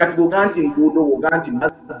creates kati bw'ogaa nti nguudo bw'ogaa nti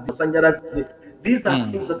masanyalaze. These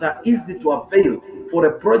are things that are easy to avail for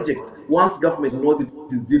a project once government knows it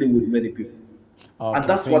is dealing with many people. And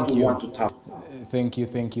that's what we want to tap. Thank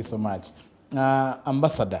you so much.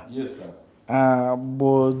 Ambassador. Yes, sir.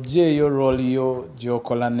 Boje yo role yo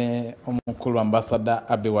gyokola ne omukulu ambassador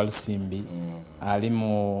Abe Walusimbi ali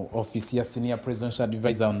mu office ya Senior Presidential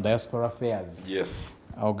Advisor on Diaspora Affairs. Yes.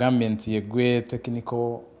 Ogambye nti yegwe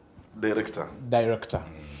technical director.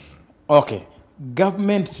 Okay.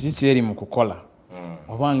 Government kiki eri mu kukola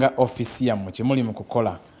obanga office ya mu kimuli mu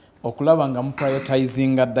kukola okulaba nga mu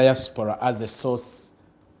prioritizing diaspora as a source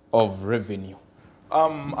of revenue?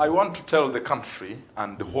 I want to tell the country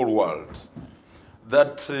and the whole world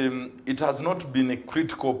that it has not been a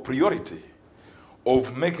critical priority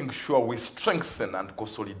of making sure we strengthen and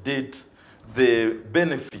consolidate the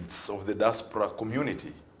benefits of the diaspora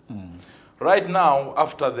community. Right now,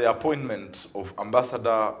 after the appointment of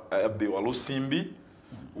Ambassador Abe Walusimbi,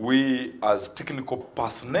 we as technical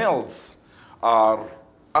personnel are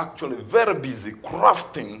actually very busy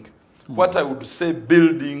crafting what I would say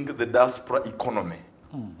building the diaspora economy.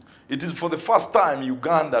 It is for the first time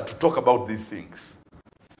Uganda to talk about these things.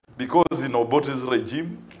 Because in Obote's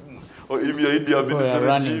regime, or in the India regime,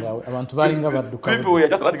 people were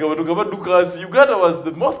just running about because Uganda was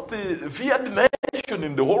the most feared nation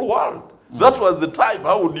in the whole world. That was the time.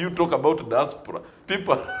 How would you talk about diaspora?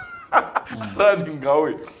 People running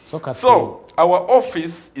away. So our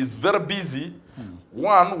office is very busy.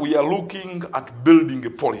 One, we are looking at building a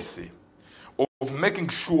policy of making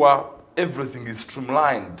sure everything is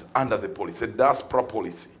streamlined under the policy, the diaspora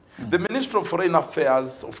policy. The Ministry of Foreign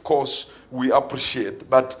Affairs, of course, we appreciate,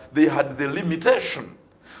 but they had the limitation.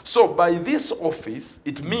 So by this office,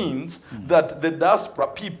 it means that the diaspora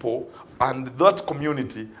people and that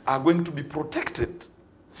community are going to be protected.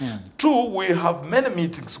 Two, we have many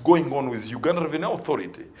meetings going on with Uganda Revenue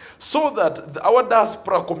Authority so that our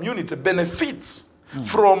diaspora community benefits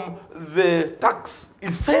from the tax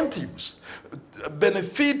incentives,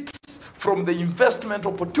 benefits from the investment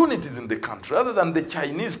opportunities in the country, rather than the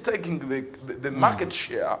Chinese taking the market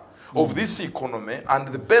share of this economy and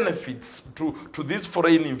the benefits to these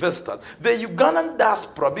foreign investors. The Ugandan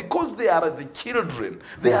diaspora, because they are the children,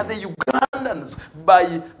 they are the Ugandans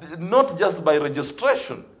by not just by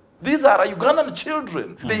registration. These are Ugandan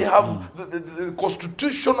children. They have the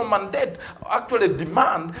constitutional mandate actually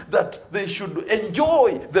demand that they should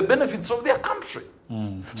enjoy the benefits of their country.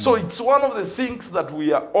 So it's one of the things that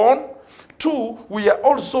we are on. Two, we are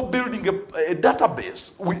also building a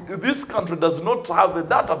database. This country does not have a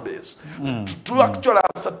database to actually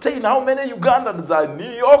ascertain how many Ugandans are in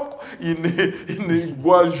New York, in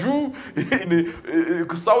Guangzhou,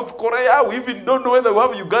 in South Korea. We even don't know whether we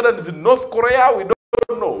have Ugandans in North Korea. We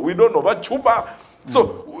don't know. We don't know about Cuba.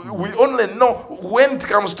 So we only know when it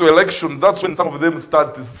comes to election, that's when some of them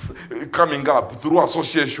start coming up through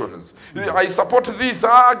associations. I support this,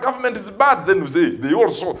 government is bad, then we say they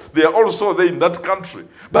are also there in that country.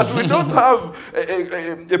 But we don't have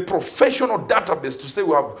a professional database to say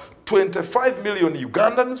we have 25 million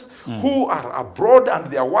Ugandans who are abroad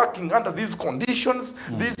and they are working under these conditions.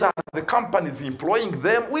 These are the companies employing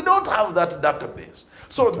them. We don't have that database.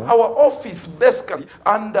 So our office basically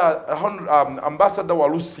under Ambassador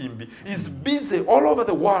Walusimbi is busy all over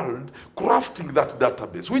the world crafting that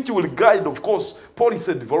database, which will guide, of course,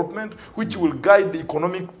 policy development, which will guide the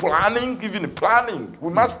economic planning, even planning.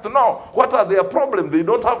 We must know what are their problems. They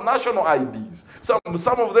don't have national IDs.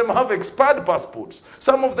 Some of them have expired passports.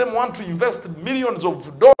 Some of them want to invest millions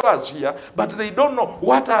of dollars here, but they don't know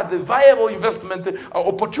what are the viable investment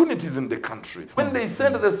opportunities in the country. When they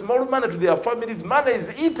send the small money to their families, money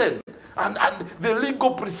is eaten. And the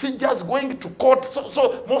legal procedures going to court.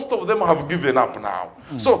 So most of them have given up now.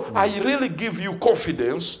 So I really give you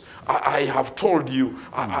confidence. I have told you,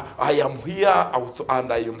 I am here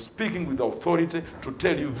and I am speaking with authority to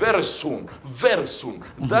tell you very soon,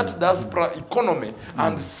 that diaspora economy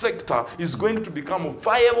and sector is going to become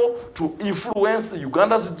viable to influence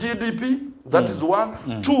Uganda's GDP. That is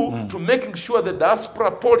one. Two, to making sure the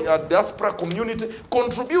diaspora community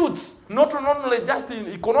contributes not only just in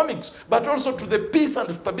economics, but also to the peace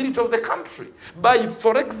and stability of the country. By,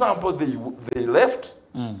 for example, they left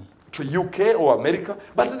to UK or America,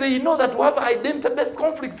 but they know that we have identity-based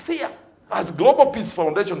conflicts here. As Global Peace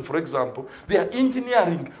Foundation, for example, they are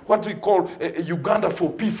engineering what we call a Uganda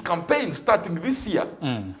for Peace campaign starting this year.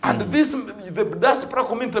 And the diaspora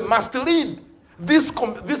community must lead this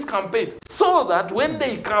campaign so that when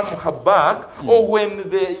they come back or when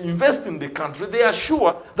they invest in the country, they are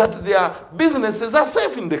sure that their businesses are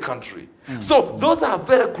safe in the country. So those are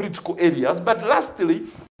very critical areas. But lastly,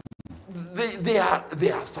 they are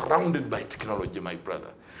surrounded by technology, my brother.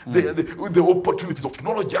 The opportunities of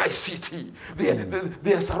technology, ICT,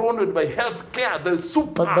 they are surrounded by healthcare. The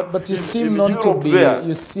super. But you seem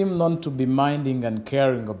not to be minding and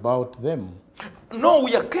caring about them. No,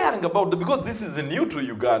 we are caring about them because this is new to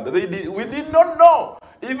Uganda. We did not know.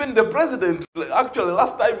 Even the president actually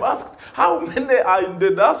last time asked how many are in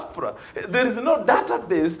the diaspora. There is no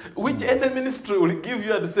database which any ministry will give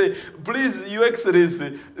you and say, please, Your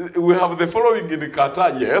Excellency, we have the following in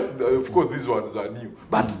Qatar. Yes, of course, these ones are new.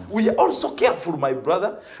 But we are also careful, my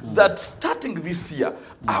brother, that starting this year,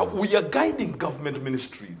 we are guiding government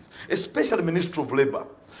ministries, especially Ministry of Labor,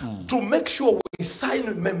 to make sure we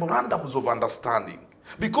sign memorandums of understanding.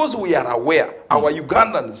 Because we are aware our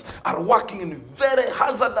Ugandans are working in very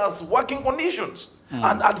hazardous working conditions.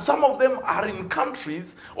 And some of them are in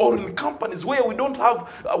countries or in companies where we don't have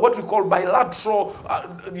what we call bilateral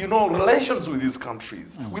relations with these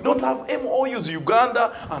countries. We don't have MOUs,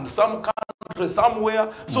 Uganda and some country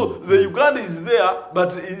somewhere. So the Uganda is there,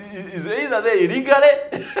 but is either there illegally,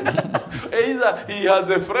 either he has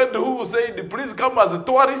a friend who said, please come as a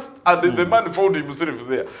tourist, and the man found himself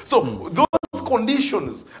there. So those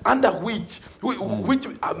conditions under which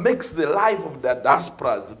makes the life of the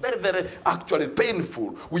diasporas very, very actually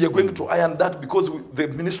painful. We are going to iron that because the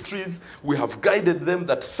ministries, we have guided them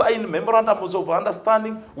that sign memorandums of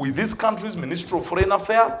understanding with these countries, Ministry of Foreign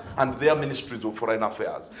Affairs and their Ministries of Foreign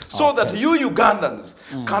Affairs. So that you Ugandans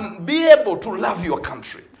can be able to love your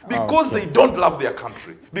country. Because they don't love their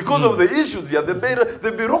country. Because of the issues here,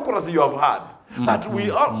 the bureaucracy you have had. But we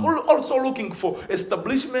are also looking for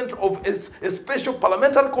establishment of a special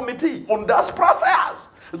parliamentary committee on diaspora affairs.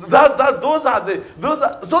 So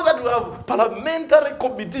that we have parliamentary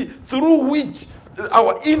committee through which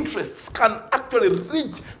our interests can actually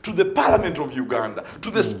reach to the Parliament of Uganda,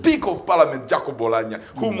 to the Speaker of Parliament, Jacob Olanya,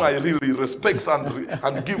 whom I really respect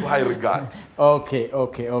and give high regard. Okay.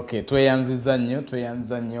 Tweyanziza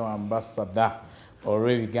nnyo ambassador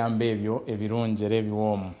olw'ebigambo ebyo ebirungi era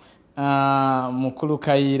ebiwoomu. Mukulu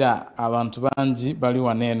Kayira, abantu bangi bali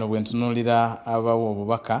waneeno bwe ntunuulira abawa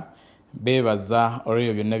obubaka beebaza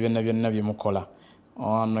olw'ebyo byonna bye mukola.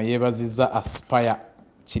 Ono yeebazizza Aspire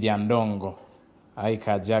Kiryandongo.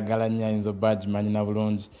 Kajagala nnyo ayinza obba agimanyina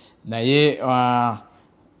bulungi. Naye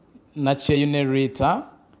Nakyeyune Rita,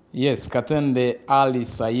 yes, Katende Ali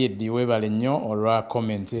Said weebale nnyo olwa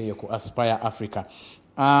comment eyo ku Aspire Africa.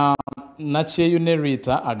 Nakyeyune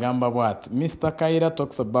Rita agamba bw'ati, Mr. Kayira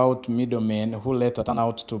talks about middlemen who later turn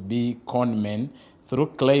out to be conmen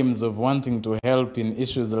through claims of wanting to help in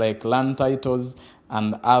issues like land titles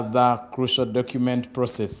and other crucial document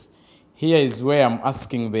process. Here is where I'm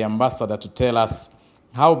asking the ambassador to tell us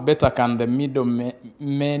how better can the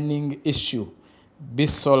middlemening issue be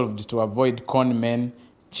solved to avoid conmen,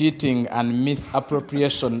 cheating and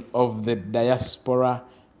misappropriation of the diaspora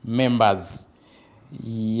members.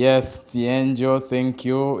 Yes, the angel, thank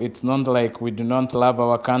you. It's not like we do not love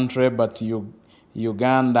our country, but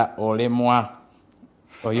Uganda olemwa.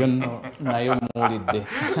 Oyo nayo muwulidde.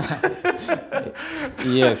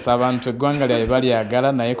 Yes, abantu eggwanga lyabwe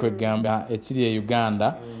balyagala naye kwegamba ekiri e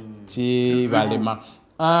Uganda kibalema.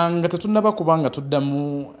 Nga tetunnaba kubanga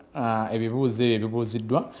tuddamu ebibuuzo ebyo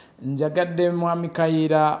ebibuuziddwa, njagadde Mwami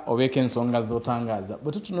Kayira obeeko ensonga z'otangaaza.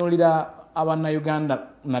 Bwe tutunuulira Abannayuganda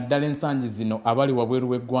naddala ensangi zino abali wabweru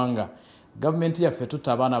w'eggwanga, gavumenti yaffe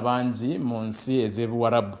tutta abaana bangi mu nsi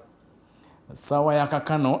ez'ebuwarabu. Ssaawa ya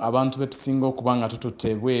kakano abantu be tusinga okuba nga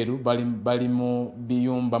tututte ebweru bali mu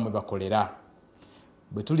biyumba mwe bakolera.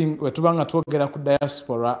 Bwe tuba nga twogera ku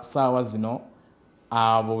diaspora ssaawa zino,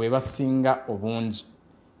 abo be basinga obungi.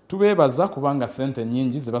 Tubeebaza kubanga ssente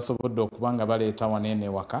nnyingi ze basobodde okuba nga baleeta waneeno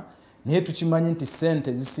ewaka. Naye tukimanyi nti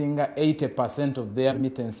ssente zisinga 80% of their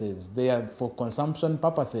remittances, they are for consumption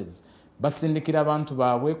purposes. Basindikira abantu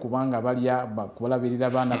baabwe kubanga balya, kulabirira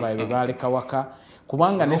abaana baabwe baaleka waka.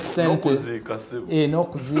 Kubanga ne ssente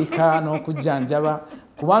n'okuziika n'okujjanjaba,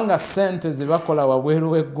 kubanga ssente ze bakola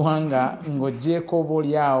wabweru w'eggwanga ng'oggyeko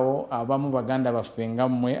oboolyawo abamu baganda baffe nga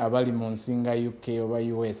mmwe abali mu nsi nga UK oba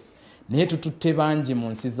US. Naye tututte bangi mu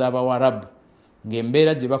nsi z'Abawarabu.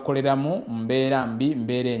 ng'embeera gye bakoleramu mbeera mbi,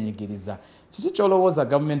 mbeera enyigiriza. Kiki kyolowooza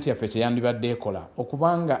gavumenti yaffe kye yandibadde ekola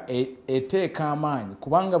okubanga eteeka amaanyi,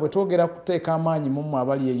 kubanga bwe twogera kuteeka amaanyi mu mmwe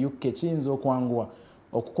abali e UK kiyinza okwanguwa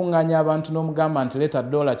okukuŋŋaanya abantu n'omugamba nti leeta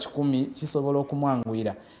 $100 kisobola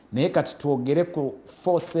okumwanguyira, naye kati twogere ku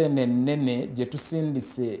force ennene gye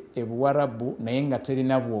tusindise e Buwarabu naye nga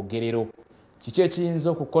terina bwogerero. Kiki ekiyinza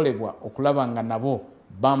okukolebwa okulaba nga nabo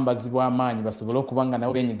bambazibwa amaanyi basobole okuba nga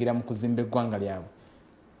nabo benyigira mu kuzimba eggwanga lyabwe?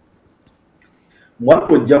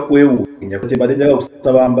 Mwako ojja kwewuunya kati mbadde njagala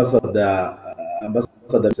kusaba ambassador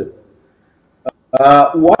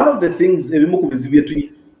one of the things ebimu ku bizibu bye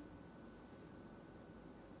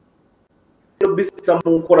bisa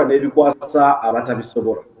mu nkola n'ebikwasa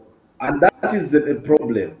abatabisobola, and that is a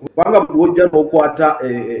problem. Kubanga bw'ojja n'okwata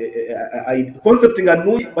concept nga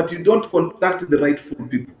nnuyi but you don't contact the rightful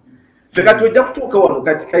people. Ffe kati ojja kutuuka wano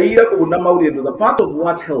kati Kayira ku bunnamawulire ndoza part of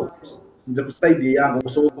what helps nze ku side eyange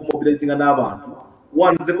okusobola okumobilizinga n'abantu.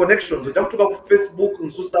 One is the connections. Ojja kutuuka ku Facebook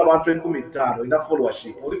nsusa abantu 15 ina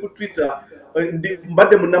followership. Oli ku Twitter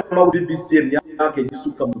mbadde munnamawulire BBC emyaka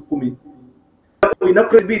egisukka mu 10. Ina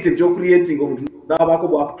credibility ekyo creating omuntu n'abaako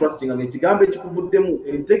bwa trusting nga ekigambo ekikuvuddemu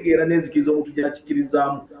entegeera n'enzikiriza omuntu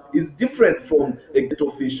gy'akikirizaamu is different from a get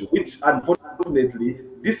official, which unfortunately,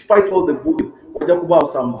 despite all the good, ojja kubaawo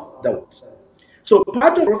some doubt. So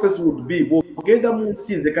part of the process would be bw'ogenda mu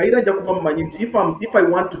nsi nze Kayira ajja kuba mumanyi nti if I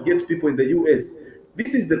want to get people in the US,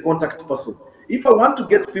 this is the contact person. If I want to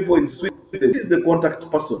get people in Sweden, this is the contact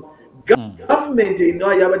person. Government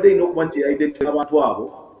yabadde erina okuba nti identify abantu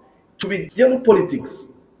abo to be general politics.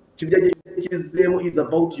 Is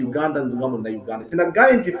about Ugandans and Uganda. And a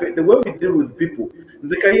guy, the way we deal with people,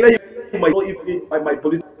 the Kayira, you might know if by my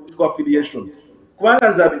political affiliations. For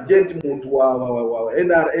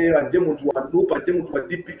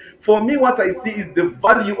me, what I see is the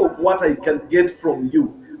value of what I can get from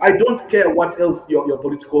you. I don't care what else your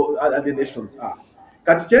political affiliations are.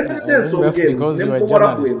 That's because you are a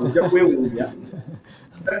journalist.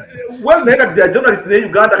 Well, they are journalists in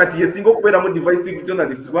Uganda. That is single kubeera divisive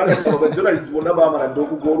journalists. Well, journalists bonna baamala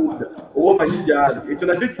okugoruda oba manyijaali. Ekyo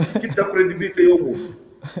nakyo kitta credibility y'omuntu.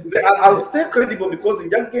 I'll stay credible because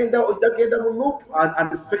njagenda mu loop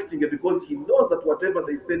and respecting it because he knows that whatever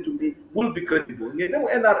they say to me will be credible. Ngende mu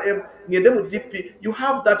NRM, ngende mu DP, you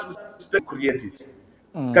have that respect created.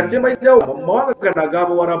 Kati mbaijjawo mawanga gano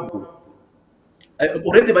ag'Abawarabu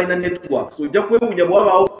already by network, so ojja kwewuunya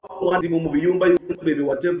bw'abaawo mu biyumba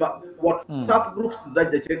whatever WhatsApp groups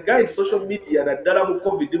zajja guide social media naddala mu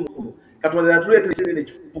COVID muno Katonda yatuleetera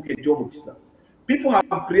ekifuuka eky'omukisa. People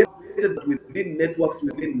have created within networks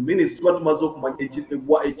within ministries batumaze okumanya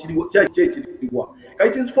ekiriwo kyekiribwa.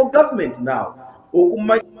 It is for government now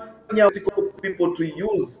okumanya people to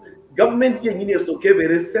use government yennyini esooka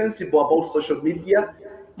ebeere sensible about social media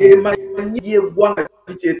emanyi eggwanga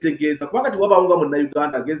kikyetegeeza kubanga tiwabaawo nga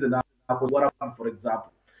munnayuganda agenze n'akoze for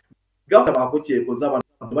example gavumenti baako kyekoze abantu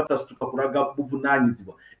batasituka kulaga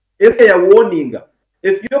buvunaanyizibwa.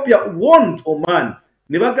 Ethiopia warned Oman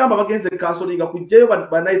ne bagamba bagenze kansolinga kujjayo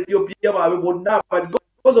bana Ethiopia baabe bonna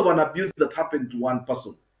because of an abuse that happened to one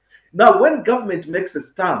person. Now when government makes a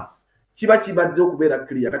stance kiba kibadde okubeera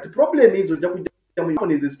clear. Kati problem is ojja kujja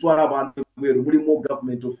companies zitwala abantu bweru mulimu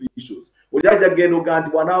government officials. Ojaja gendo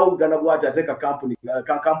ganti wanaogana bwati ateka company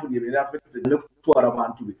ebeera affected ne kutwala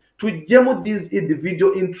abantu be. Tujjemu these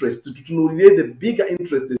individual interests tutunulire the bigger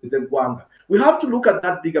interests z'eggwanga. We have to look at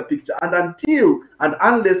that bigger picture, and until and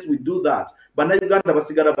unless we do that, Bannayuganda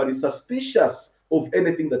basigala bali suspicious of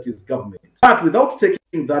anything that is government. But without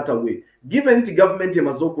taking that away, given the government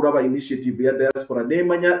emaze okulaba initiative ya diaspora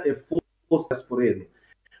nemanya a full diaspora eno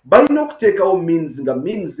balina okuteekawo means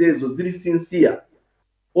ezo ziri sincere.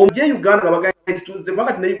 Omuje Uganda nga bagamba nti tuze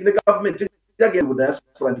wakati ne government yagenda mu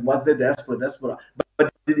diaspora nti mwaze diaspora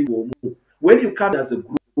but when you come as a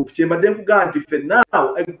group kyembadde nkugamba nti ffe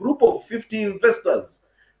now a group of 50 investors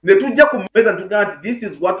ne tujja ku meza ntugamba nti this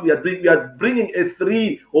is what we are doing. We are bringing a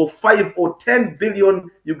 3 or 5 or 10 billion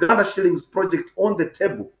Uganda shillings project on the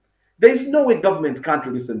table. There is no way government can't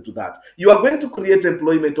listen to that. You are going to create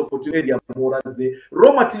employment opportunity.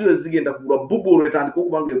 Raw materials zigenda kugula buburo etandika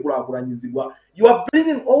okubanga ekulakulanyizibwa. You are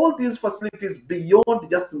bringing all these facilities beyond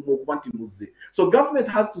just movement muze. So government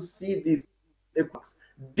has to see these equals.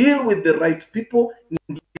 Deal with the right people,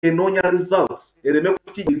 enonya results,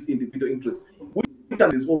 these individual interests. Which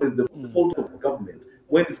is always the fault of government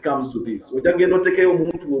when it comes to this. And then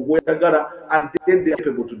they are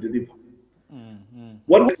capable to deliver.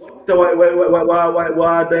 What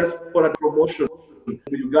diaspora promotion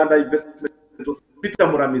Uganda investment Peter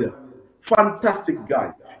Muramira. fantastic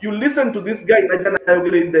guy. You listen to this guy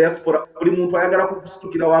in diaspora,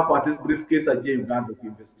 briefcase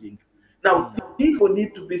investing. Now, these will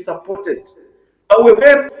need to be supported.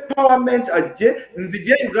 However, empowerment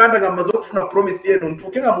nzije Uganda ngamaze okufuna promise yenu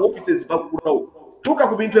ntuke nga mu offices bakurawo tuka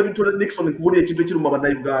ku bintu ebintu Nixon kubuli ekintu ekiruma bana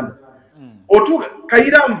Uganda otuka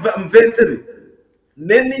Kayira mventebe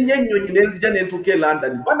neni nyenyonyi nenzija nentuke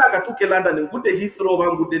London bana akatuke London ngude Heathrow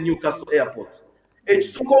bangude Newcastle airport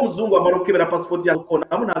ekisuko omuzungu amara okukebera passport ya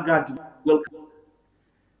kona amuna ganti welcome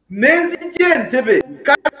nenzije ntebe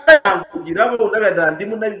kaya yankugira abo ndabada ndi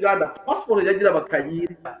mu Uganda passport yagira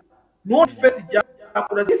bakayira not face.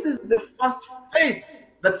 This is the first face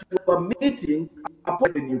that you are meeting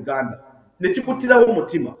in Uganda. Nechikutira wo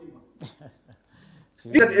mutima.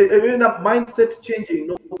 Mindset changing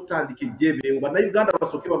no kutandika ejebe bana Uganda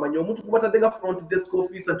basoke bamanyi omuntu kubatadega front desk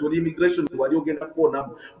officer to immigration wali ogenda kuona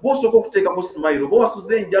bosoko okuteka ko smile bo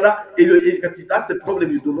wasuze enjala kati that's a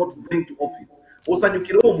problem you do not bring to office.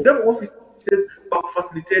 Osanyukira omuntu offices back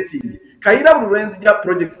facilitating. Kayira Burenzi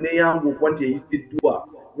project ne yangu kwanti eistidwa.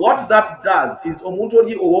 What that does is omuntu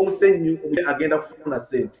oli owomusenyu agenda kufuna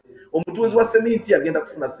sente omutunzi wa cement agenda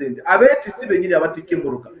kufuna sente abeti sibenyine abatike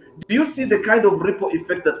muruka. Do you see the kind of ripple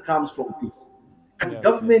effect that comes from this? As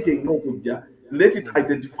government inokujja let it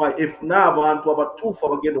identify if na abantu abatufu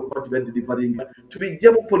abagenda okuba delivering to be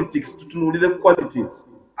general politics to tunulire qualities.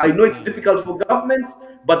 I know it's difficult for governments,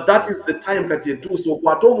 but that is the time that you do. So,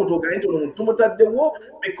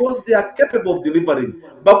 because they are capable of delivering,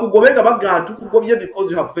 because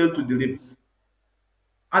you have failed to deliver.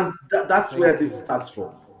 And that's where this starts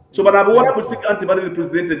from. So, but I want to see anti-body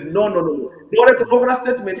represented. No. No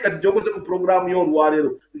statement at Jogo program your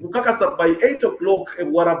warrior. By 8 o'clock,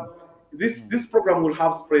 this program will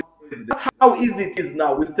have spread. That's how easy it is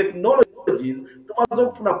now with technologies. To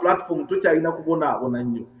platform to China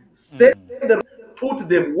kubona say them, put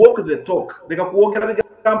them, walk the talk. They can walk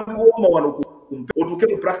or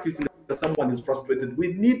to practice someone is frustrated.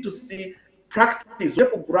 We need to see practice.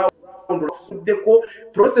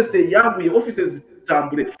 Process young offices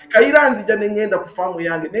Kayira nzija nengenda kufamu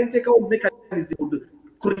yange nenteka mechanism to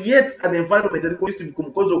create an environment that conducive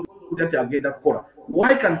kumkozo kuti agenda kukora.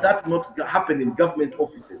 Why can that not happen in government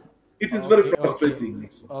offices? It is very frustrating.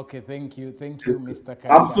 Okay, thank you, Mr.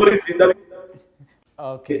 Kayira. I'm sorry,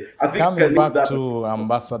 okay, coming back to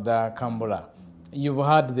Ambassador Kambula, you've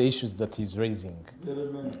heard the issues that he's raising.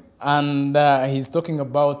 And he's talking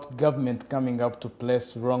about government coming up to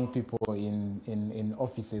place wrong people in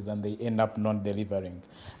offices and they end up not delivering.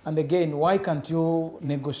 And again, why can't you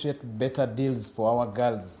negotiate better deals for our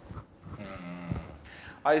girls?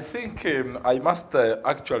 I think I must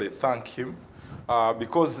actually thank him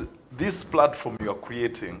because this platform you are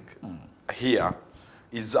creating here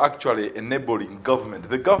is actually enabling government.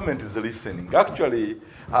 The government is listening. Actually,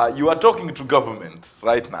 you are talking to government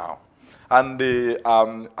right now. And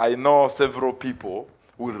I know several people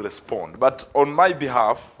will respond. But on my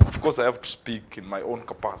behalf, of course, I have to speak in my own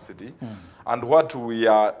capacity and what we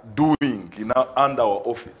are doing under our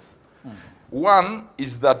office. One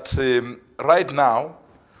is that right now,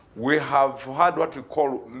 we have had what we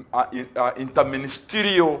call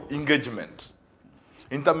interministerial engagement.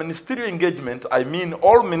 Interministerial engagement, I mean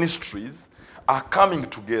all ministries are coming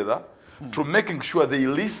together to making sure they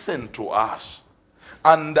listen to us.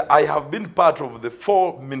 And I have been part of the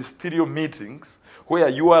 4 ministerial meetings where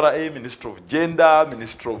URA, Minister of Gender,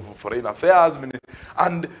 Minister of Foreign Affairs,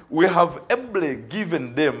 and we have ably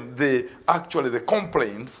given them the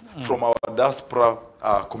complaints from our diaspora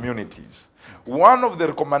communities. One of the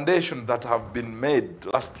recommendations that have been made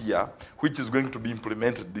last year, which is going to be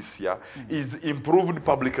implemented this year, is improved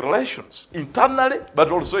public relations, internally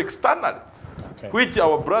but also externally, which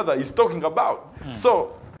our brother is talking about.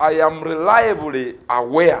 So I am reliably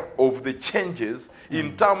aware of the changes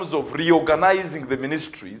in terms of reorganizing the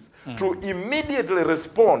ministries to immediately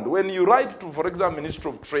respond. When you write to, for example, Minister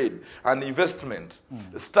of Trade and Investment,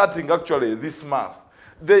 starting actually this month,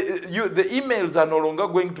 the emails are no longer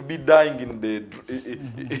going to be dying in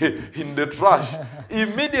the trash.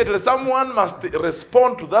 Immediately, someone must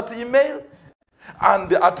respond to that email.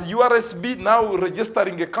 And at URSB, now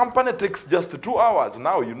registering a company takes just 2 hours.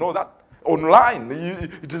 Now you know that. Online,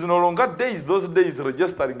 it is no longer days. Those days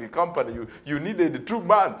registering a company, you needed 2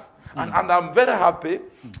 months. And I'm very happy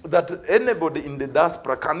that anybody in the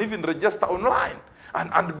diaspora can even register online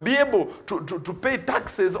and be able to pay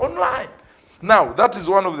taxes online. Now, that is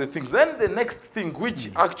one of the things. Then the next thing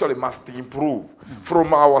which actually must improve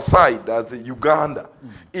from our side as Uganda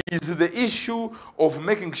is the issue of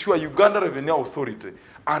making sure Uganda Revenue Authority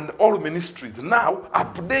and all ministries now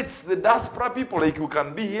updates the diaspora people. Like you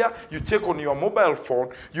can be here, you check on your mobile phone,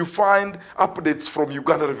 you find updates from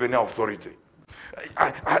Uganda Revenue Authority,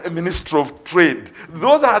 Ministry of Trade.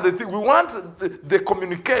 Those are the things. We want the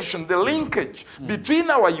communication, the linkage between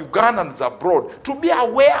our Ugandans abroad to be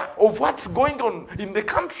aware of what's going on in the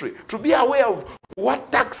country, to be aware of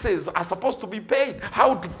what taxes are supposed to be paid,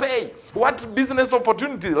 how to pay, what business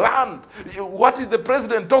opportunity, land, what is the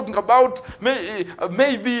president talking about,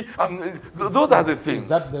 maybe, those are the things. Is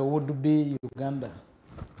that the would-be Uganda?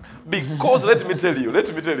 Because let me tell you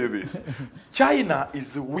this. China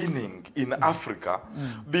is winning in Africa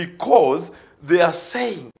because they are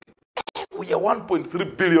saying, we are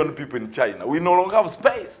 1.3 billion people in China. We no longer have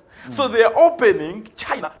space. So they are opening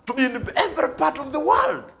China to be in every part of the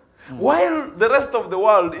world. While the rest of the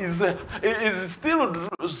world is still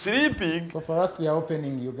sleeping. So for us, we are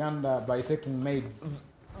opening Uganda by taking maids.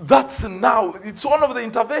 That's now, it's one of the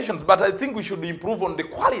interventions, but I think we should improve on the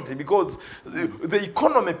quality, because the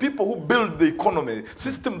economy, people who build the economy,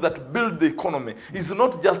 systems that build the economy, is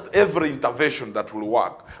not just every intervention that will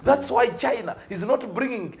work. That's why China is not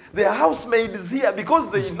bringing their housemaids here, because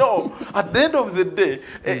they know at the end of the day,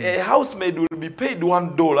 a housemaid will be paid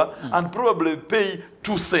 $1 and probably pay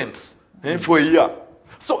 2 cents for a year.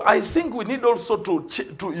 So I think we need also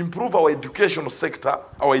to improve our educational sector,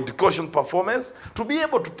 our education performance, to be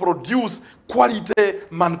able to produce quality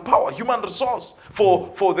manpower, human resource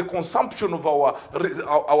for the consumption of our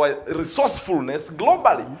resourcefulness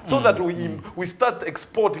globally, so that we start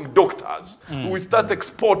exporting doctors, we start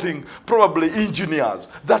exporting probably engineers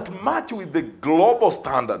that match with the global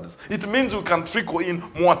standards. It means we can trickle in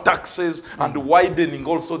more taxes and widening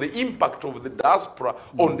also the impact of the diaspora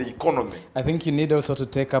on the economy. I think you need also to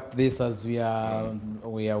take up this as we are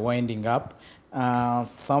winding up.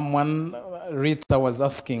 Someone, Rita, was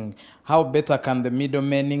asking, how better can the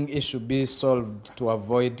middlemaning issue be solved to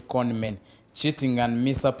avoid conmen, cheating and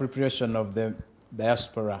misappropriation of the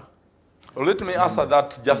diaspora? Let me answer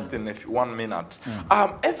that just in 1 minute.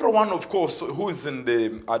 Everyone, of course, who is in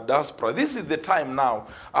the diaspora, this is the time now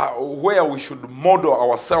where we should model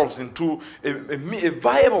ourselves into a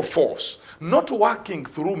viable force, not working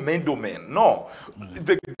through middlemen. No.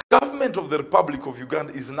 The government of the Republic of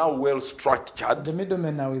Uganda is now well structured. The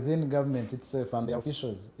middlemen are within government itself and the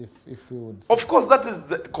officials, if you would say. Of course, that is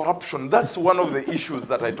the corruption. That's one of the issues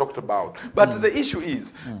that I talked about. But the issue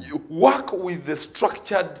is, you work with the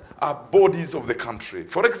structured bodies of the country.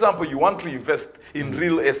 For example, you want to invest in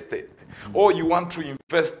real estate, or you want to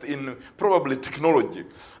invest in probably technology.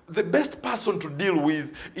 The best person to deal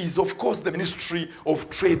with is, of course, the Ministry of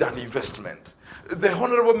Trade and Investment. The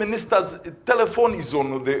Honorable Minister's telephone is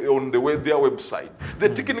on their website. The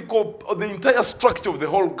technical, the entire structure of the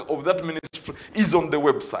whole of that ministry is on the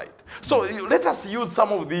website. So let us use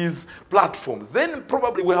some of these platforms. Then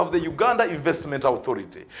probably we have the Uganda Investment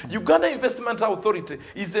Authority. Uganda Investment Authority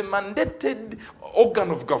is a mandated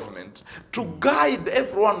organ of government to guide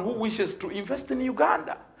everyone who wishes to invest in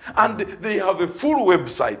Uganda. And they have a full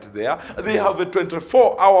website there. They have a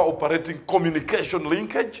 24-hour operating communication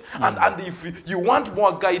linkage. And if you want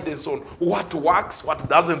more guidance on what works, what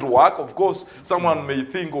doesn't work, of course, someone may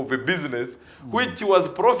think of a business which was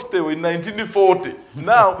profitable in 1940.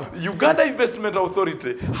 Now, Uganda Investment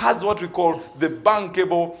Authority has what we call the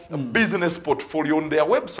bankable business portfolio on their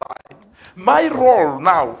website. My role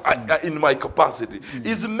now, in my capacity,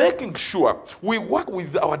 is making sure we work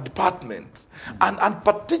with our department and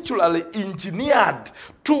particularly engineered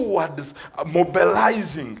towards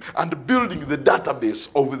mobilizing and building the database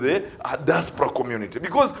of the diaspora community,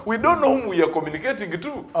 because we don't know whom we are communicating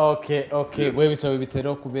to. Okay. Bwe bitera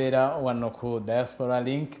okubeera wano ku Diaspora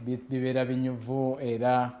Link bibeera binyuvu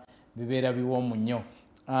era bibeera biwoomu nnyo.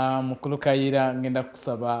 Mukulu Kayira, ngenda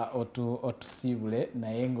kusaba otusiibule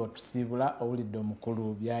naye ng'otusiibula owulidde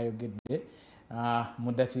omukulu byayogedde.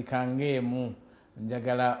 Mu ddakiika ng'emu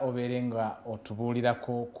njagala obeere nga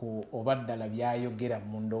otubuulirako ku oba ddala byayogera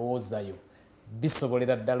mu ndowooza yo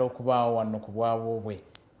bisobolera ddala okubaawo wano ku bwabwe,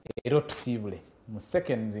 era otusiibule mu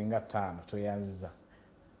seconds nga 5 tweyanziza.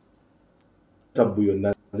 Tabu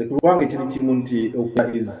yonna nze ku lwange kiri kimu nti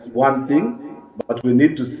is one thing, but we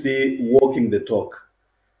need to see walking the talk.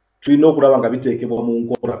 Tulina okulaba nga biteekebwa mu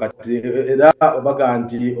nkola kati era obaga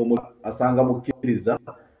nti omuntu asanga mukkiriza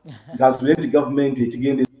ng'asuubira nti gavumenti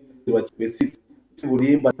ekigendererwa si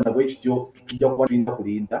bulimba nabwe kityo tujja kuba tulina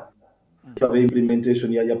kulinda aba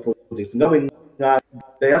implementation ya projects nga bwe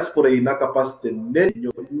diaspora erina capacity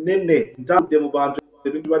nene ntambudde mu bantu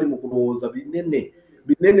ebintu bali mu kulowooza binene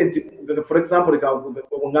nti for example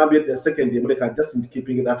ngambye the second emuleka just in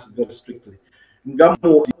keeping that very strictly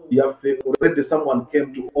ngamu yaffe already someone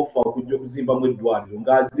came to offer okujja okuzimbamu eddwaliro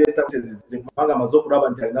ng'aleeta kubanga amaze okulaba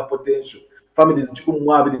nti alina potential families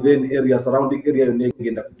 12 then area surrounding area yonna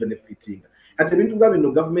egenda ku benefiting. Kati ebintu nga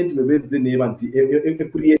bino government bwe bezze neeba nti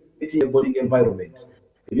creating enabling environment.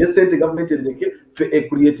 Ebyesente government ereke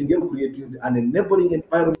creating an enabling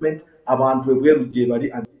environment abantu ebweru gye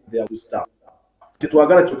bali and they are staff.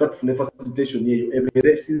 Twagala kyokka tufune facilitation yeeyo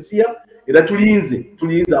ebeere sincere era tulinze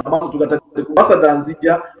amaaso tugatadde ku ambassador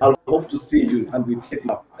nzija. I hope to see you and we take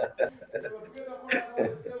up.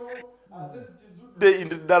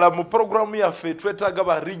 Ddala mu programu yaffe twetaaga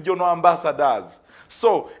ba regional ambassadors.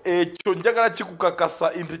 So ekyo njagala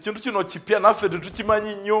kikukakasa nti kintu kino kipya naffe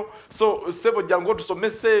tetukimanyi nnyo. So sebo jangu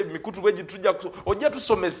tusomese mikutu gwe tujja ojja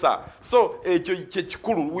tusomesa. So ekyo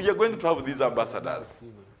kikulu. We are going to have these ambassadors.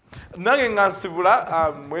 Nange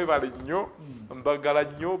ngansibula mwebale nnyo mbagala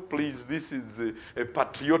nnyo. Please, this is a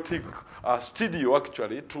patriotic studio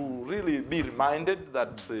actually, to really be reminded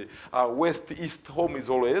that West East home is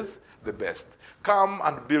always the best. Come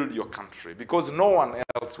and build your country, because no one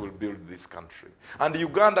else will build this country. And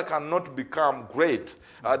Uganda cannot become great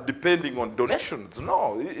depending on donations.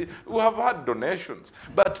 No, we have had donations.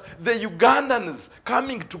 But the Ugandans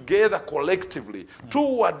coming together collectively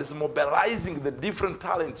towards mobilizing the different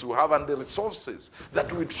talents we have and the resources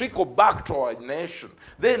that will trickle back to our nation,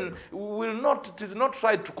 then we will not, it is not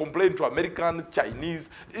right to complain to Americans, Chinese.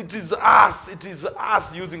 It is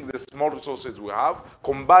us using the small resources we have.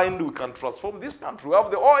 Combined, we can transform this country. We have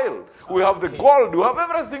the oil, we have the gold, we have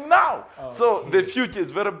everything now. So the future is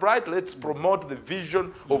very bright. Let's promote the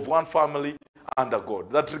vision of one family under God,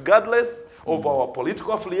 that regardless of our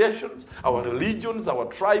political affiliations, our religions, our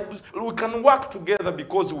tribes, we can work together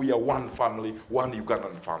because we are one family, one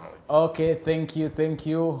Ugandan family. Okay, thank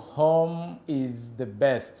you. Home is the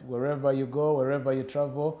best. Wherever you go, wherever you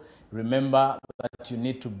travel, remember that you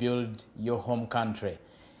need to build your home country.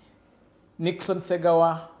 Nixon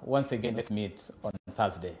Segawa, once again, let's meet on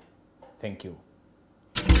Thursday. Thank you.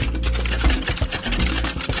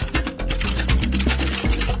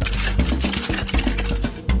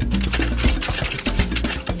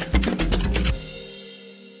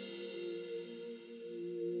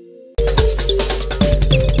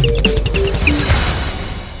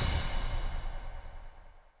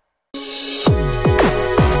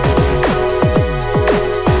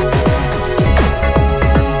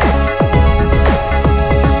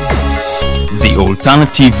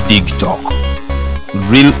 Alternative Dig Talk.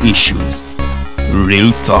 Real issues,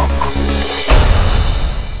 real talk.